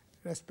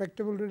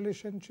 Respectable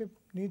relationship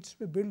needs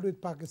to be built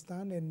with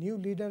Pakistan. A new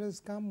leader has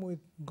come with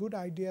good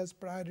ideas,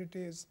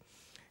 priorities,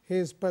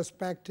 his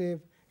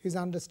perspective, his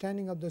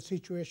understanding of the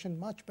situation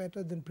much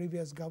better than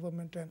previous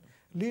government and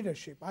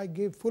leadership. I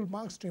gave full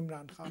marks to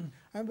Imran Khan.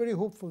 I'm very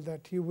hopeful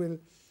that he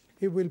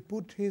will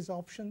put his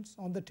options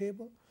on the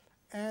table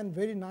and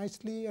very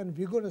nicely and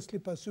vigorously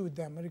pursue with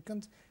the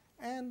Americans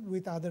and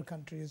with other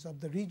countries of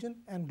the region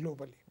and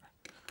globally.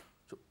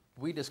 So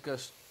we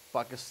discussed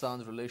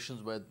Pakistan's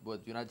relations with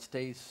United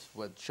States,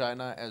 with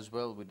China as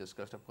well. We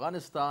discussed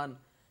Afghanistan.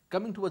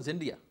 Coming towards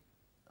India,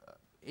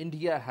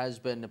 India has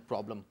been a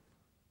problem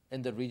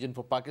in the region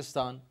for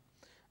Pakistan.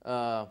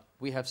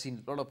 We have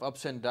seen a lot of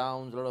ups and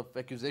downs, a lot of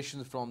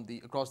accusations from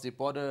across the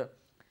border.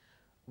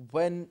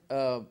 When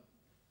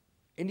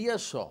India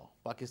saw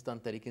Pakistan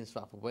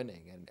Tehreek-e-Insaf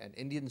winning, and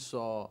Indians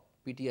saw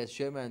PTI's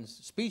chairman's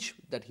speech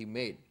that he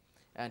made,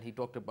 and he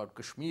talked about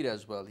Kashmir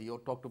as well. He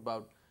talked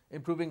about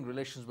improving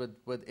relations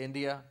with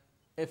India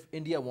if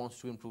India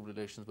wants to improve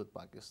relations with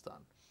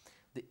Pakistan.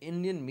 The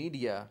Indian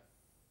media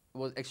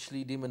was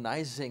actually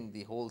demonizing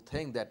the whole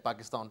thing that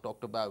Pakistan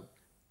talked about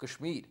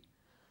Kashmir.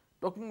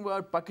 Talking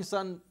about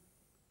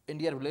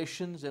Pakistan-India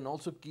relations and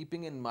also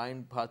keeping in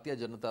mind Bharatiya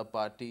Janata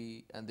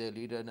Party and their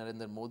leader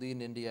Narendra Modi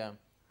in India,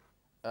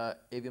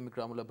 AVM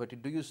Ikramullah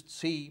Bhatti, do you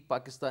see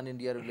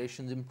Pakistan-India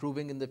relations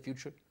improving in the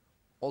future?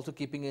 Also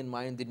keeping in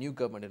mind the new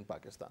government in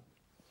Pakistan.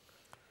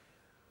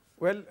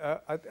 Well,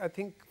 I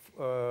think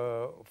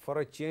for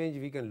a change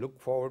we can look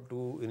forward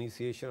to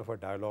initiation of a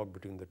dialogue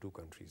between the two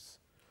countries.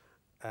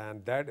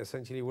 And that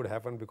essentially would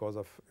happen because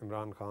of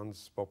Imran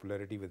Khan's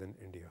popularity within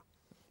India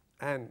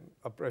and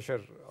a pressure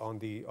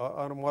on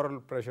or a moral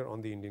pressure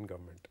on the Indian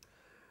government.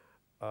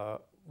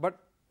 But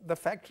the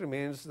fact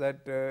remains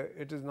that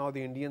it is now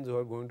the Indians who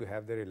are going to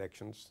have their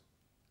elections,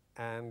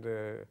 and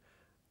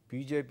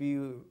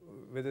BJP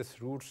with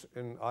its roots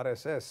in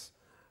RSS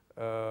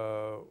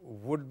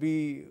would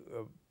be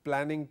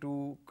planning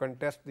to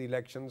contest the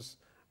elections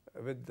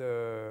with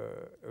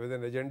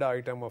an agenda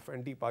item of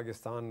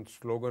anti-Pakistan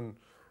slogan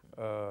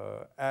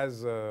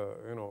as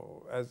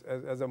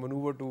a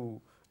maneuver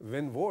to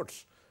win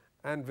votes.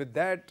 And with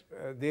that,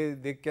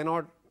 they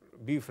cannot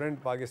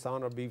befriend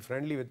Pakistan or be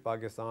friendly with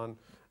Pakistan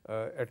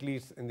at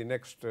least in the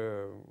next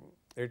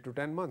 8 to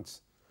 10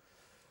 months.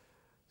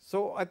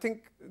 So I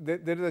think there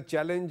is a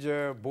challenge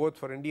both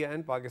for India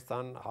and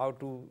Pakistan how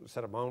to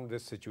surmount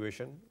this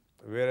situation,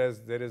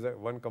 whereas there is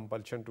one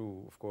compulsion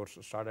to, of course,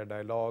 start a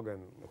dialogue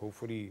and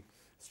hopefully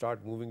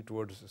start moving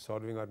towards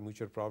solving our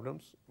mutual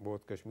problems,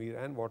 both Kashmir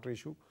and water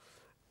issue.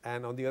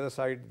 And on the other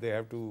side, they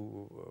have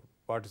to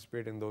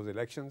participate in those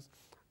elections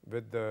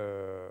with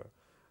the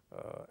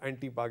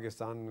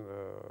anti-Pakistan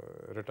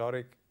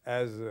rhetoric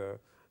as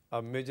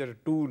a major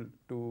tool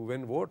to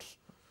win votes.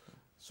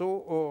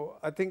 So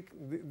I think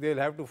they'll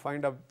have to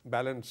find a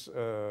balance,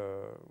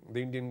 the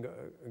Indian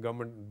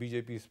government,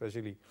 BJP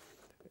especially,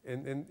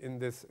 in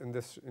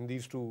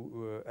these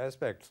two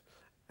aspects,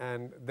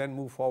 and then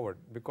move forward,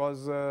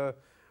 because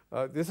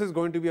this is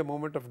going to be a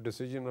moment of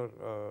decision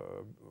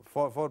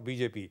for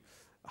BJP.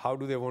 How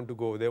do they want to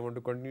go? They want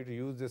to continue to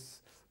use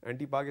this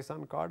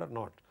anti-Pakistan card or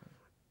not?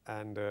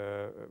 And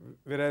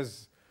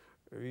whereas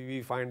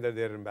we find that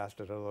their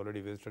ambassador has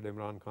already visited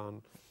Imran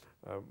Khan,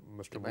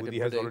 Mr. Modi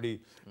has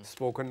already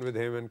spoken with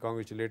him and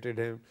congratulated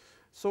him.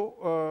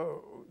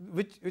 So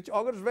which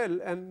augurs well,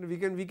 and we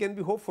can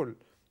be hopeful.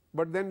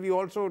 But then we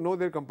also know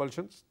their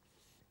compulsions,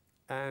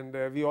 and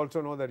we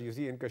also know that, you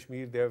see, in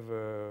Kashmir they have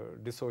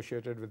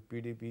dissociated with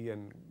PDP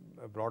and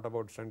brought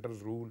about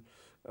center's rule.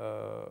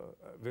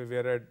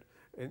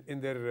 In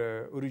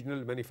their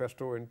original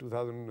manifesto in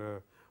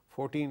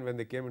 2014, when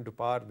they came into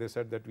power, they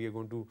said that we are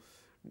going to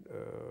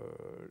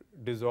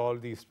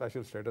dissolve the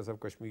special status of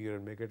Kashmir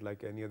and make it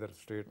like any other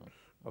state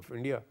of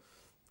India,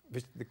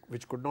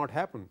 which could not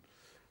happen.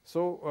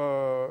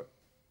 So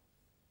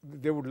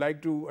they would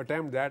like to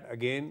attempt that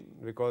again,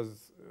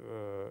 because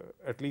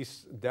at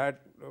least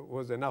that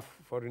was enough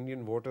for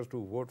Indian voters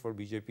to vote for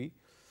BJP.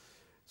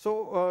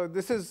 So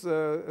this is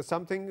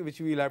something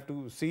which we will have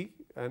to see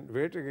and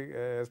wait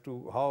as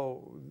to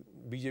how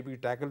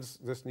BJP tackles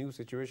this new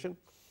situation.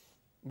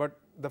 But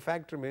the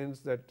fact remains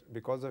that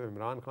because of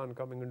Imran Khan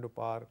coming into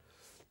power,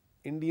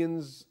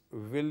 Indians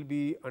will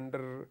be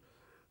under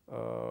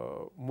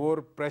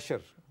more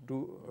pressure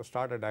to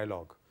start a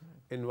dialogue,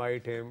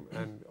 invite him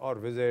and or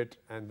visit,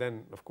 and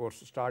then of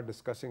course start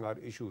discussing our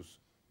issues,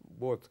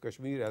 both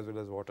Kashmir as well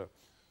as water.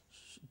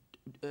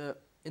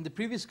 In the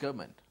previous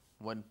government,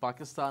 when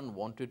Pakistan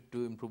wanted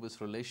to improve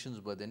its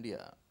relations with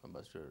India,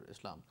 Ambassador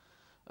Islam,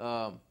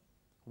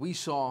 we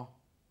saw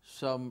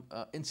some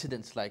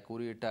incidents like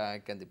Uri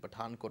attack and the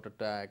Pathankot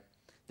attack.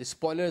 The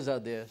spoilers are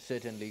there,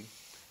 certainly.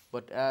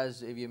 But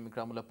as AVM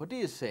Ikramullah Patti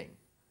is saying,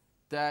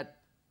 that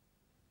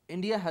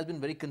India has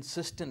been very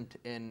consistent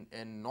in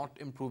not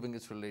improving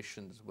its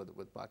relations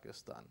with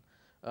Pakistan.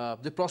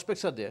 The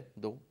prospects are there,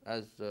 though,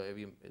 as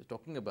AVM is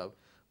talking about.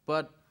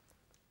 But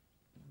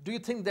do you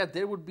think that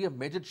there would be a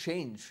major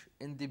change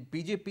in the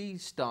BJP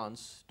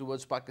stance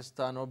towards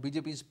Pakistan or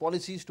BJP's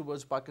policies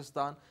towards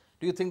Pakistan?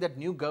 Do you think that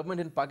new government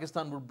in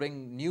Pakistan would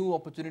bring new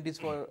opportunities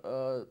for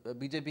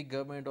BJP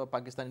government or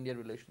Pakistan-India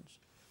relations?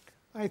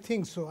 I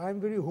think so.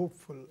 I'm very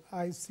hopeful.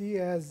 I see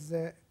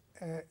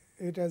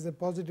it as a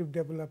positive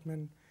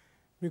development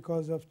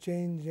because of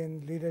change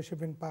in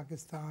leadership in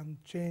Pakistan,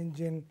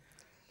 change in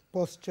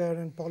posture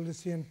and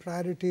policy and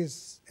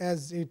priorities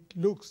as it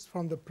looks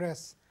from the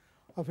press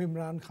of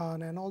Imran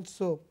Khan, and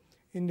also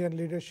Indian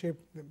leadership.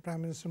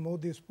 Prime Minister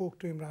Modi spoke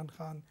to Imran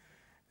Khan,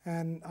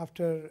 and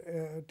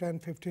after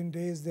 10-15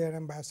 days their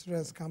ambassador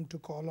has come to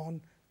call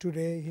on.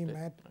 Today he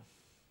met.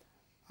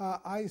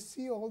 I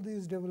see all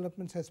these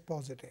developments as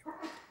positive.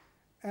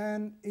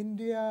 And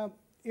India,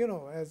 you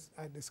know, as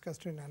I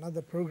discussed in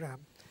another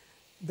program,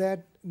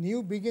 that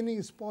new beginning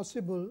is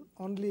possible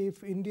only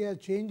if India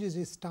changes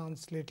its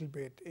stance a little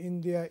bit.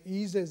 India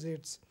eases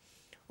its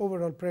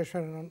overall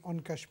pressure on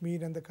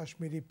Kashmir and the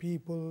Kashmiri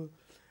people,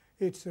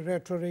 its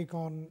rhetoric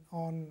on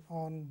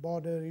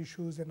border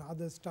issues and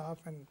other stuff,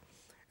 and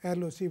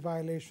LOC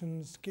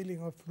violations,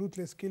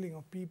 ruthless killing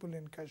of people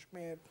in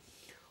Kashmir.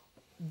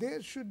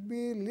 There should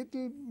be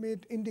little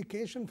bit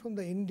indication from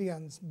the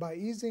Indians by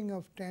easing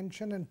of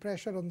tension and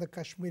pressure on the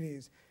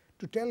Kashmiris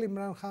to tell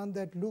Imran Khan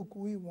that, look,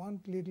 we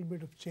want a little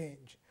bit of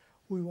change.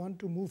 We want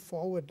to move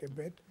forward a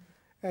bit.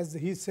 As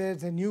he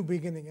says, a new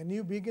beginning. A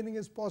new beginning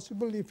is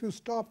possible if you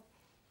stop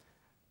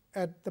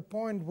at the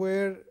point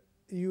where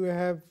you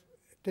have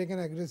taken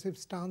aggressive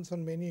stance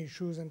on many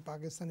issues, and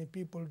Pakistani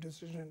people,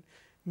 decision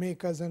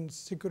makers and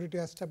security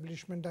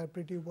establishment are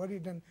pretty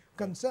worried and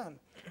concerned.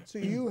 So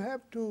you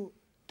have to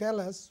tell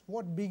us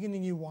what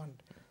beginning you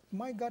want.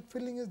 My gut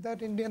feeling is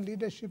that Indian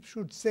leadership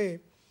should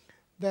say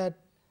that,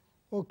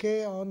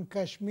 okay, on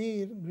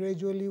Kashmir,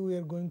 gradually we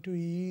are going to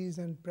ease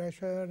and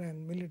pressure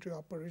and military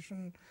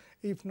operation,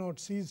 if not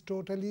cease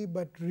totally,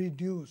 but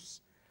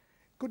reduce.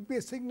 Could be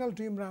a signal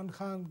to Imran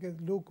Khan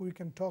that, look, we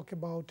can talk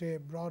about a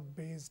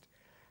broad-based,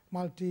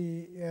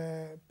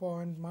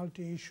 multi-point,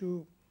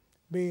 multi-issue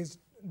based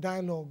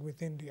dialogue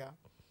with India.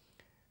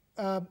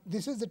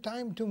 This is the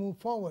time to move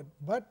forward.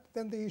 But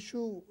then the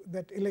issue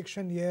that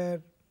election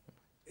year,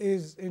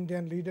 is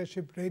Indian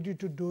leadership ready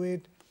to do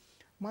it?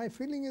 My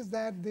feeling is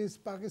that this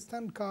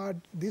Pakistan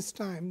card, this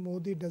time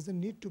Modi doesn't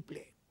need to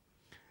play.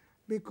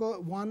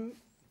 Because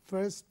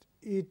first,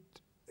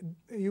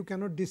 you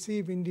cannot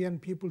deceive Indian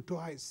people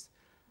twice.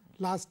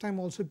 Last time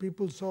also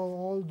people saw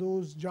all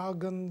those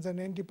jargons and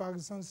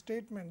anti-Pakistan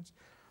statements.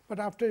 But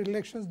after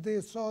elections,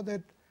 they saw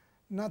that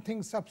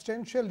nothing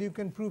substantial you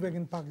can prove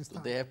against Pakistan.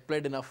 So they have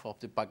played enough of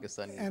the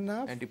Pakistani,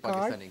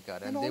 anti-Pakistani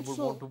card, and they would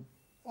want to.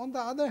 On the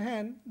other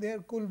hand, their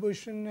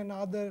Kulbhushan and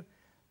other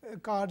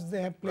cards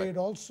they have played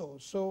also.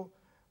 So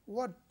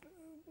what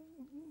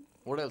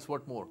else?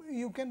 What more?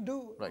 You can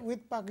do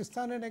with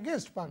Pakistan and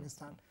against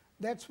Pakistan.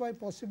 That's why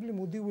possibly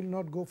Modi will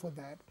not go for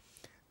that.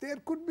 There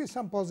could be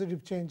some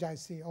positive change, I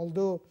see,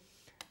 although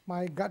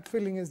my gut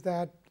feeling is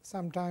that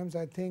sometimes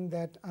I think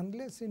that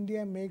unless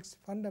India makes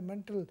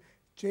fundamental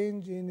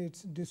change in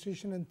its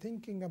decision and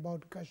thinking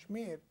about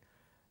Kashmir,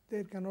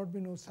 there cannot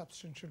be no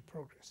substantial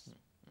progress.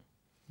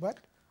 But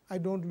I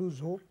don't lose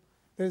hope.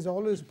 There is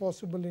always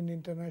possible in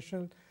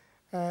international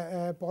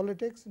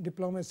politics.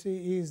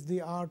 Diplomacy is the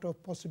art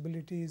of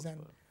possibilities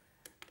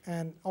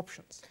and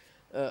options.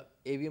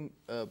 AVM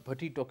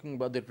Bhatti talking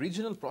about the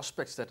regional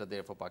prospects that are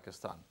there for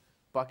Pakistan.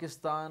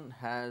 Pakistan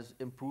has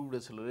improved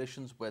its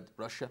relations with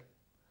Russia.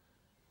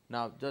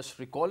 Now, just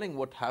recalling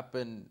what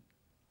happened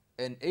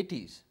in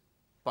 80s,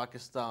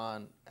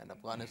 Pakistan and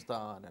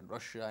Afghanistan and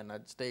Russia and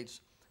United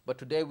States. But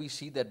today we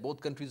see that both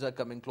countries are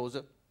coming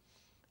closer.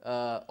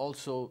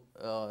 Also,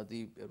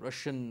 the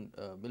Russian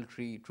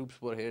military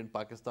troops were here in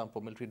Pakistan for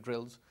military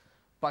drills.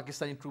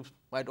 Pakistani troops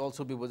might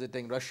also be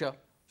visiting Russia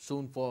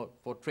soon for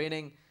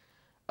training.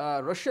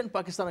 Russia and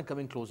Pakistan are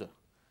coming closer.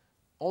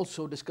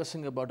 Also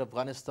discussing about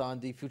Afghanistan,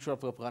 the future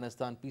of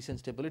Afghanistan, peace and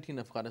stability in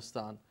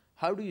Afghanistan.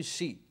 how do you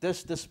see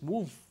this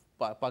move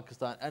by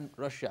Pakistan and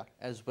Russia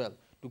as well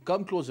to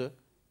come closer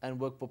and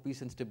work for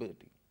peace and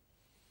stability?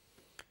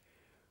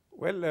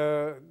 Well,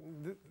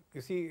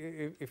 you see,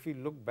 if we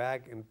look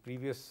back in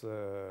previous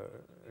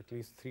at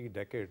least 3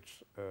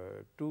 decades,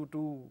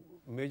 two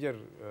major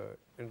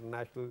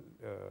international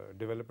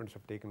developments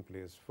have taken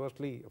place.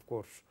 Firstly, of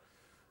course,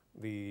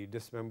 the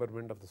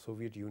dismemberment of the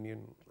Soviet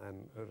Union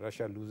and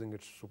Russia losing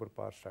its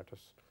superpower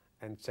status,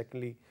 and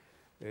secondly,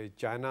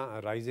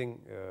 China rising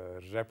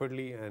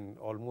rapidly and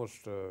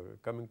almost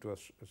coming to a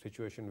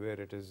situation where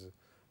it is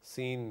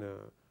seen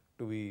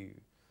to be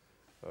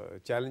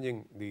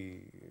challenging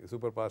the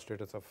superpower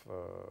status of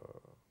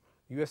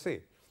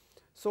USA.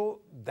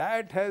 So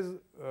that has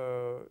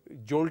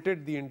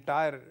jolted the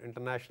entire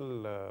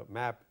international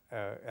map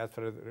as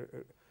far as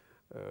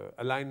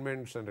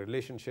alignments and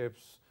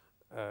relationships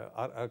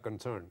are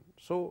concerned.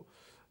 So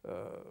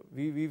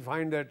we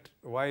find that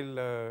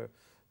while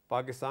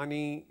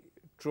Pakistani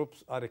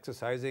troops are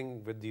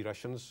exercising with the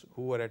Russians,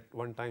 who were at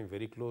one time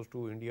very close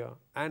to India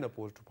and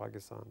opposed to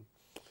Pakistan,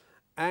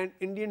 and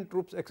Indian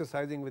troops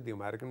exercising with the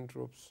American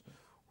troops,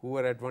 who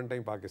were at one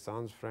time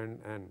Pakistan's friend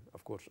and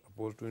of course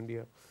opposed to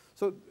India.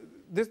 So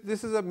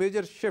this is a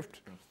major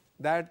shift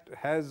that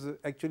has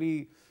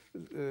actually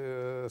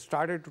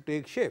started to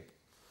take shape.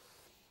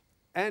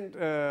 And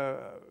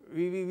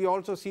we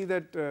also see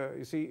that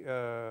you see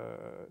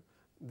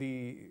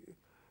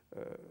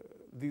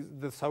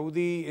the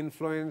Saudi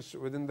influence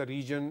within the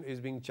region is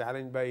being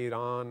challenged by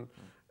Iran,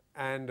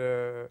 and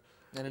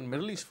in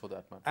Middle East for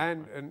that matter.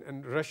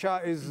 And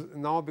Russia is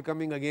now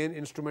becoming again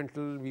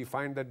instrumental. We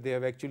find that they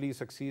have actually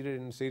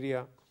succeeded in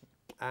Syria,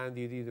 and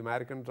the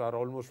Americans are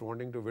almost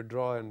wanting to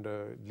withdraw and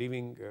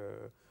leaving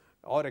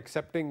or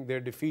accepting their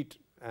defeat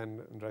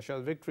and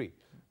Russia's victory.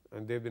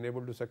 And they've been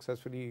able to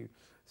successfully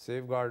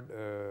safeguard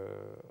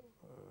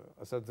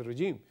Assad's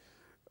regime.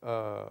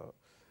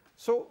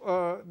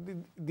 So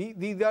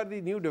these are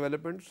the new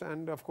developments,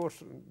 and of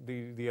course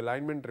the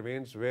alignment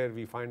remains, where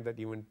we find that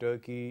even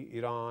Turkey,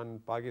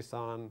 Iran,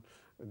 Pakistan,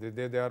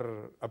 they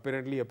are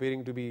apparently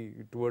appearing to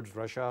be towards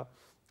Russia,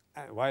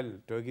 while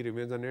Turkey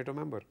remains a NATO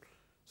member.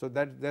 So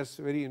that's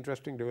very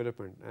interesting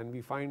development, and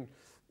we find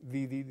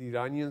the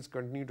Iranians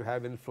continue to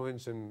have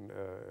influence in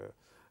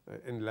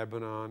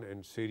Lebanon,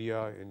 in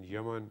Syria, in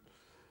Yemen.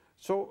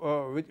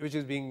 So, which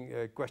is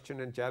being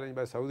questioned and challenged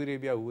by Saudi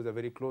Arabia, who is a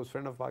very close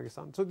friend of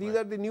Pakistan. So, these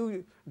are the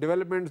new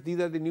developments, these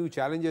are the new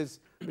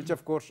challenges, which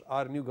of course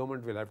our new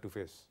government will have to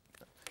face.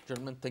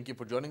 Gentlemen, thank you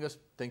for joining us.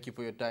 Thank you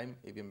for your time.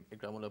 AVM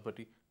Ikramullah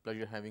Bhatti,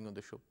 pleasure having you on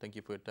the show. Thank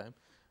you for your time.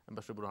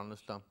 Ambassador Burhanul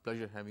Islam,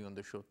 pleasure having you on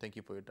the show. Thank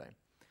you for your time.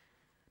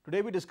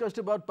 Today we discussed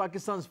about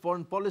Pakistan's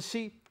foreign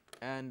policy,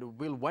 and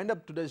we'll wind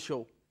up today's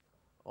show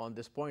on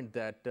this point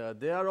that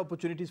there are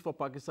opportunities for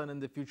Pakistan in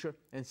the future,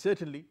 and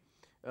certainly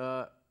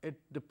it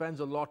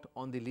depends a lot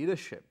on the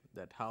leadership,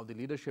 that how the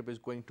leadership is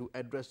going to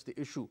address the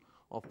issue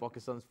of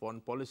Pakistan's foreign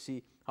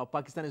policy, how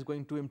Pakistan is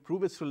going to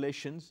improve its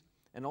relations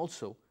and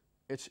also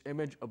its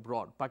image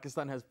abroad.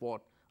 Pakistan has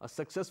fought a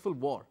successful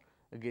war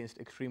against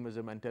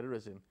extremism and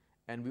terrorism,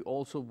 and we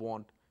also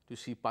want to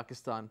see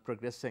Pakistan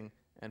progressing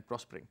and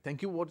prospering.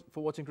 Thank you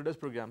for watching today's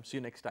program. See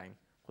you next time.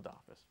 Khuda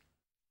Hafiz.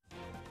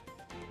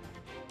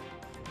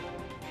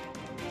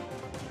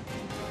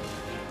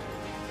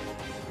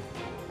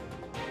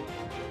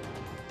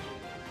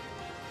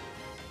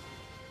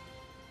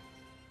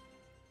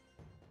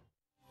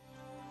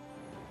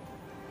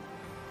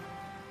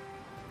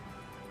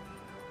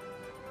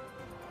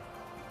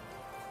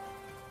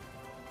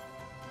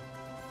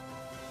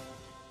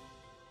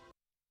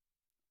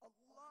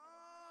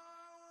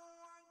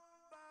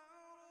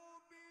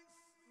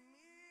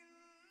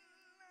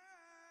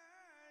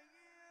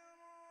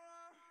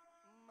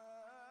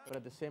 But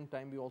at the same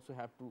time, we also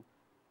have to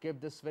give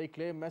this very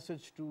clear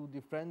message to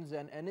the friends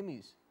and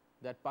enemies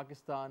that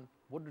Pakistan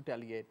would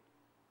retaliate.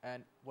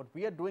 And what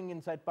we are doing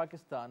inside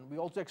Pakistan, we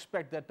also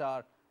expect that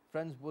our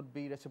friends would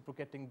be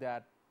reciprocating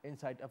that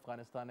inside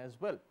Afghanistan as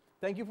well.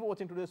 Thank you for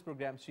watching today's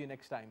program. See you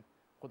next time.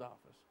 Khuda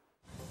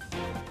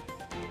Hafiz.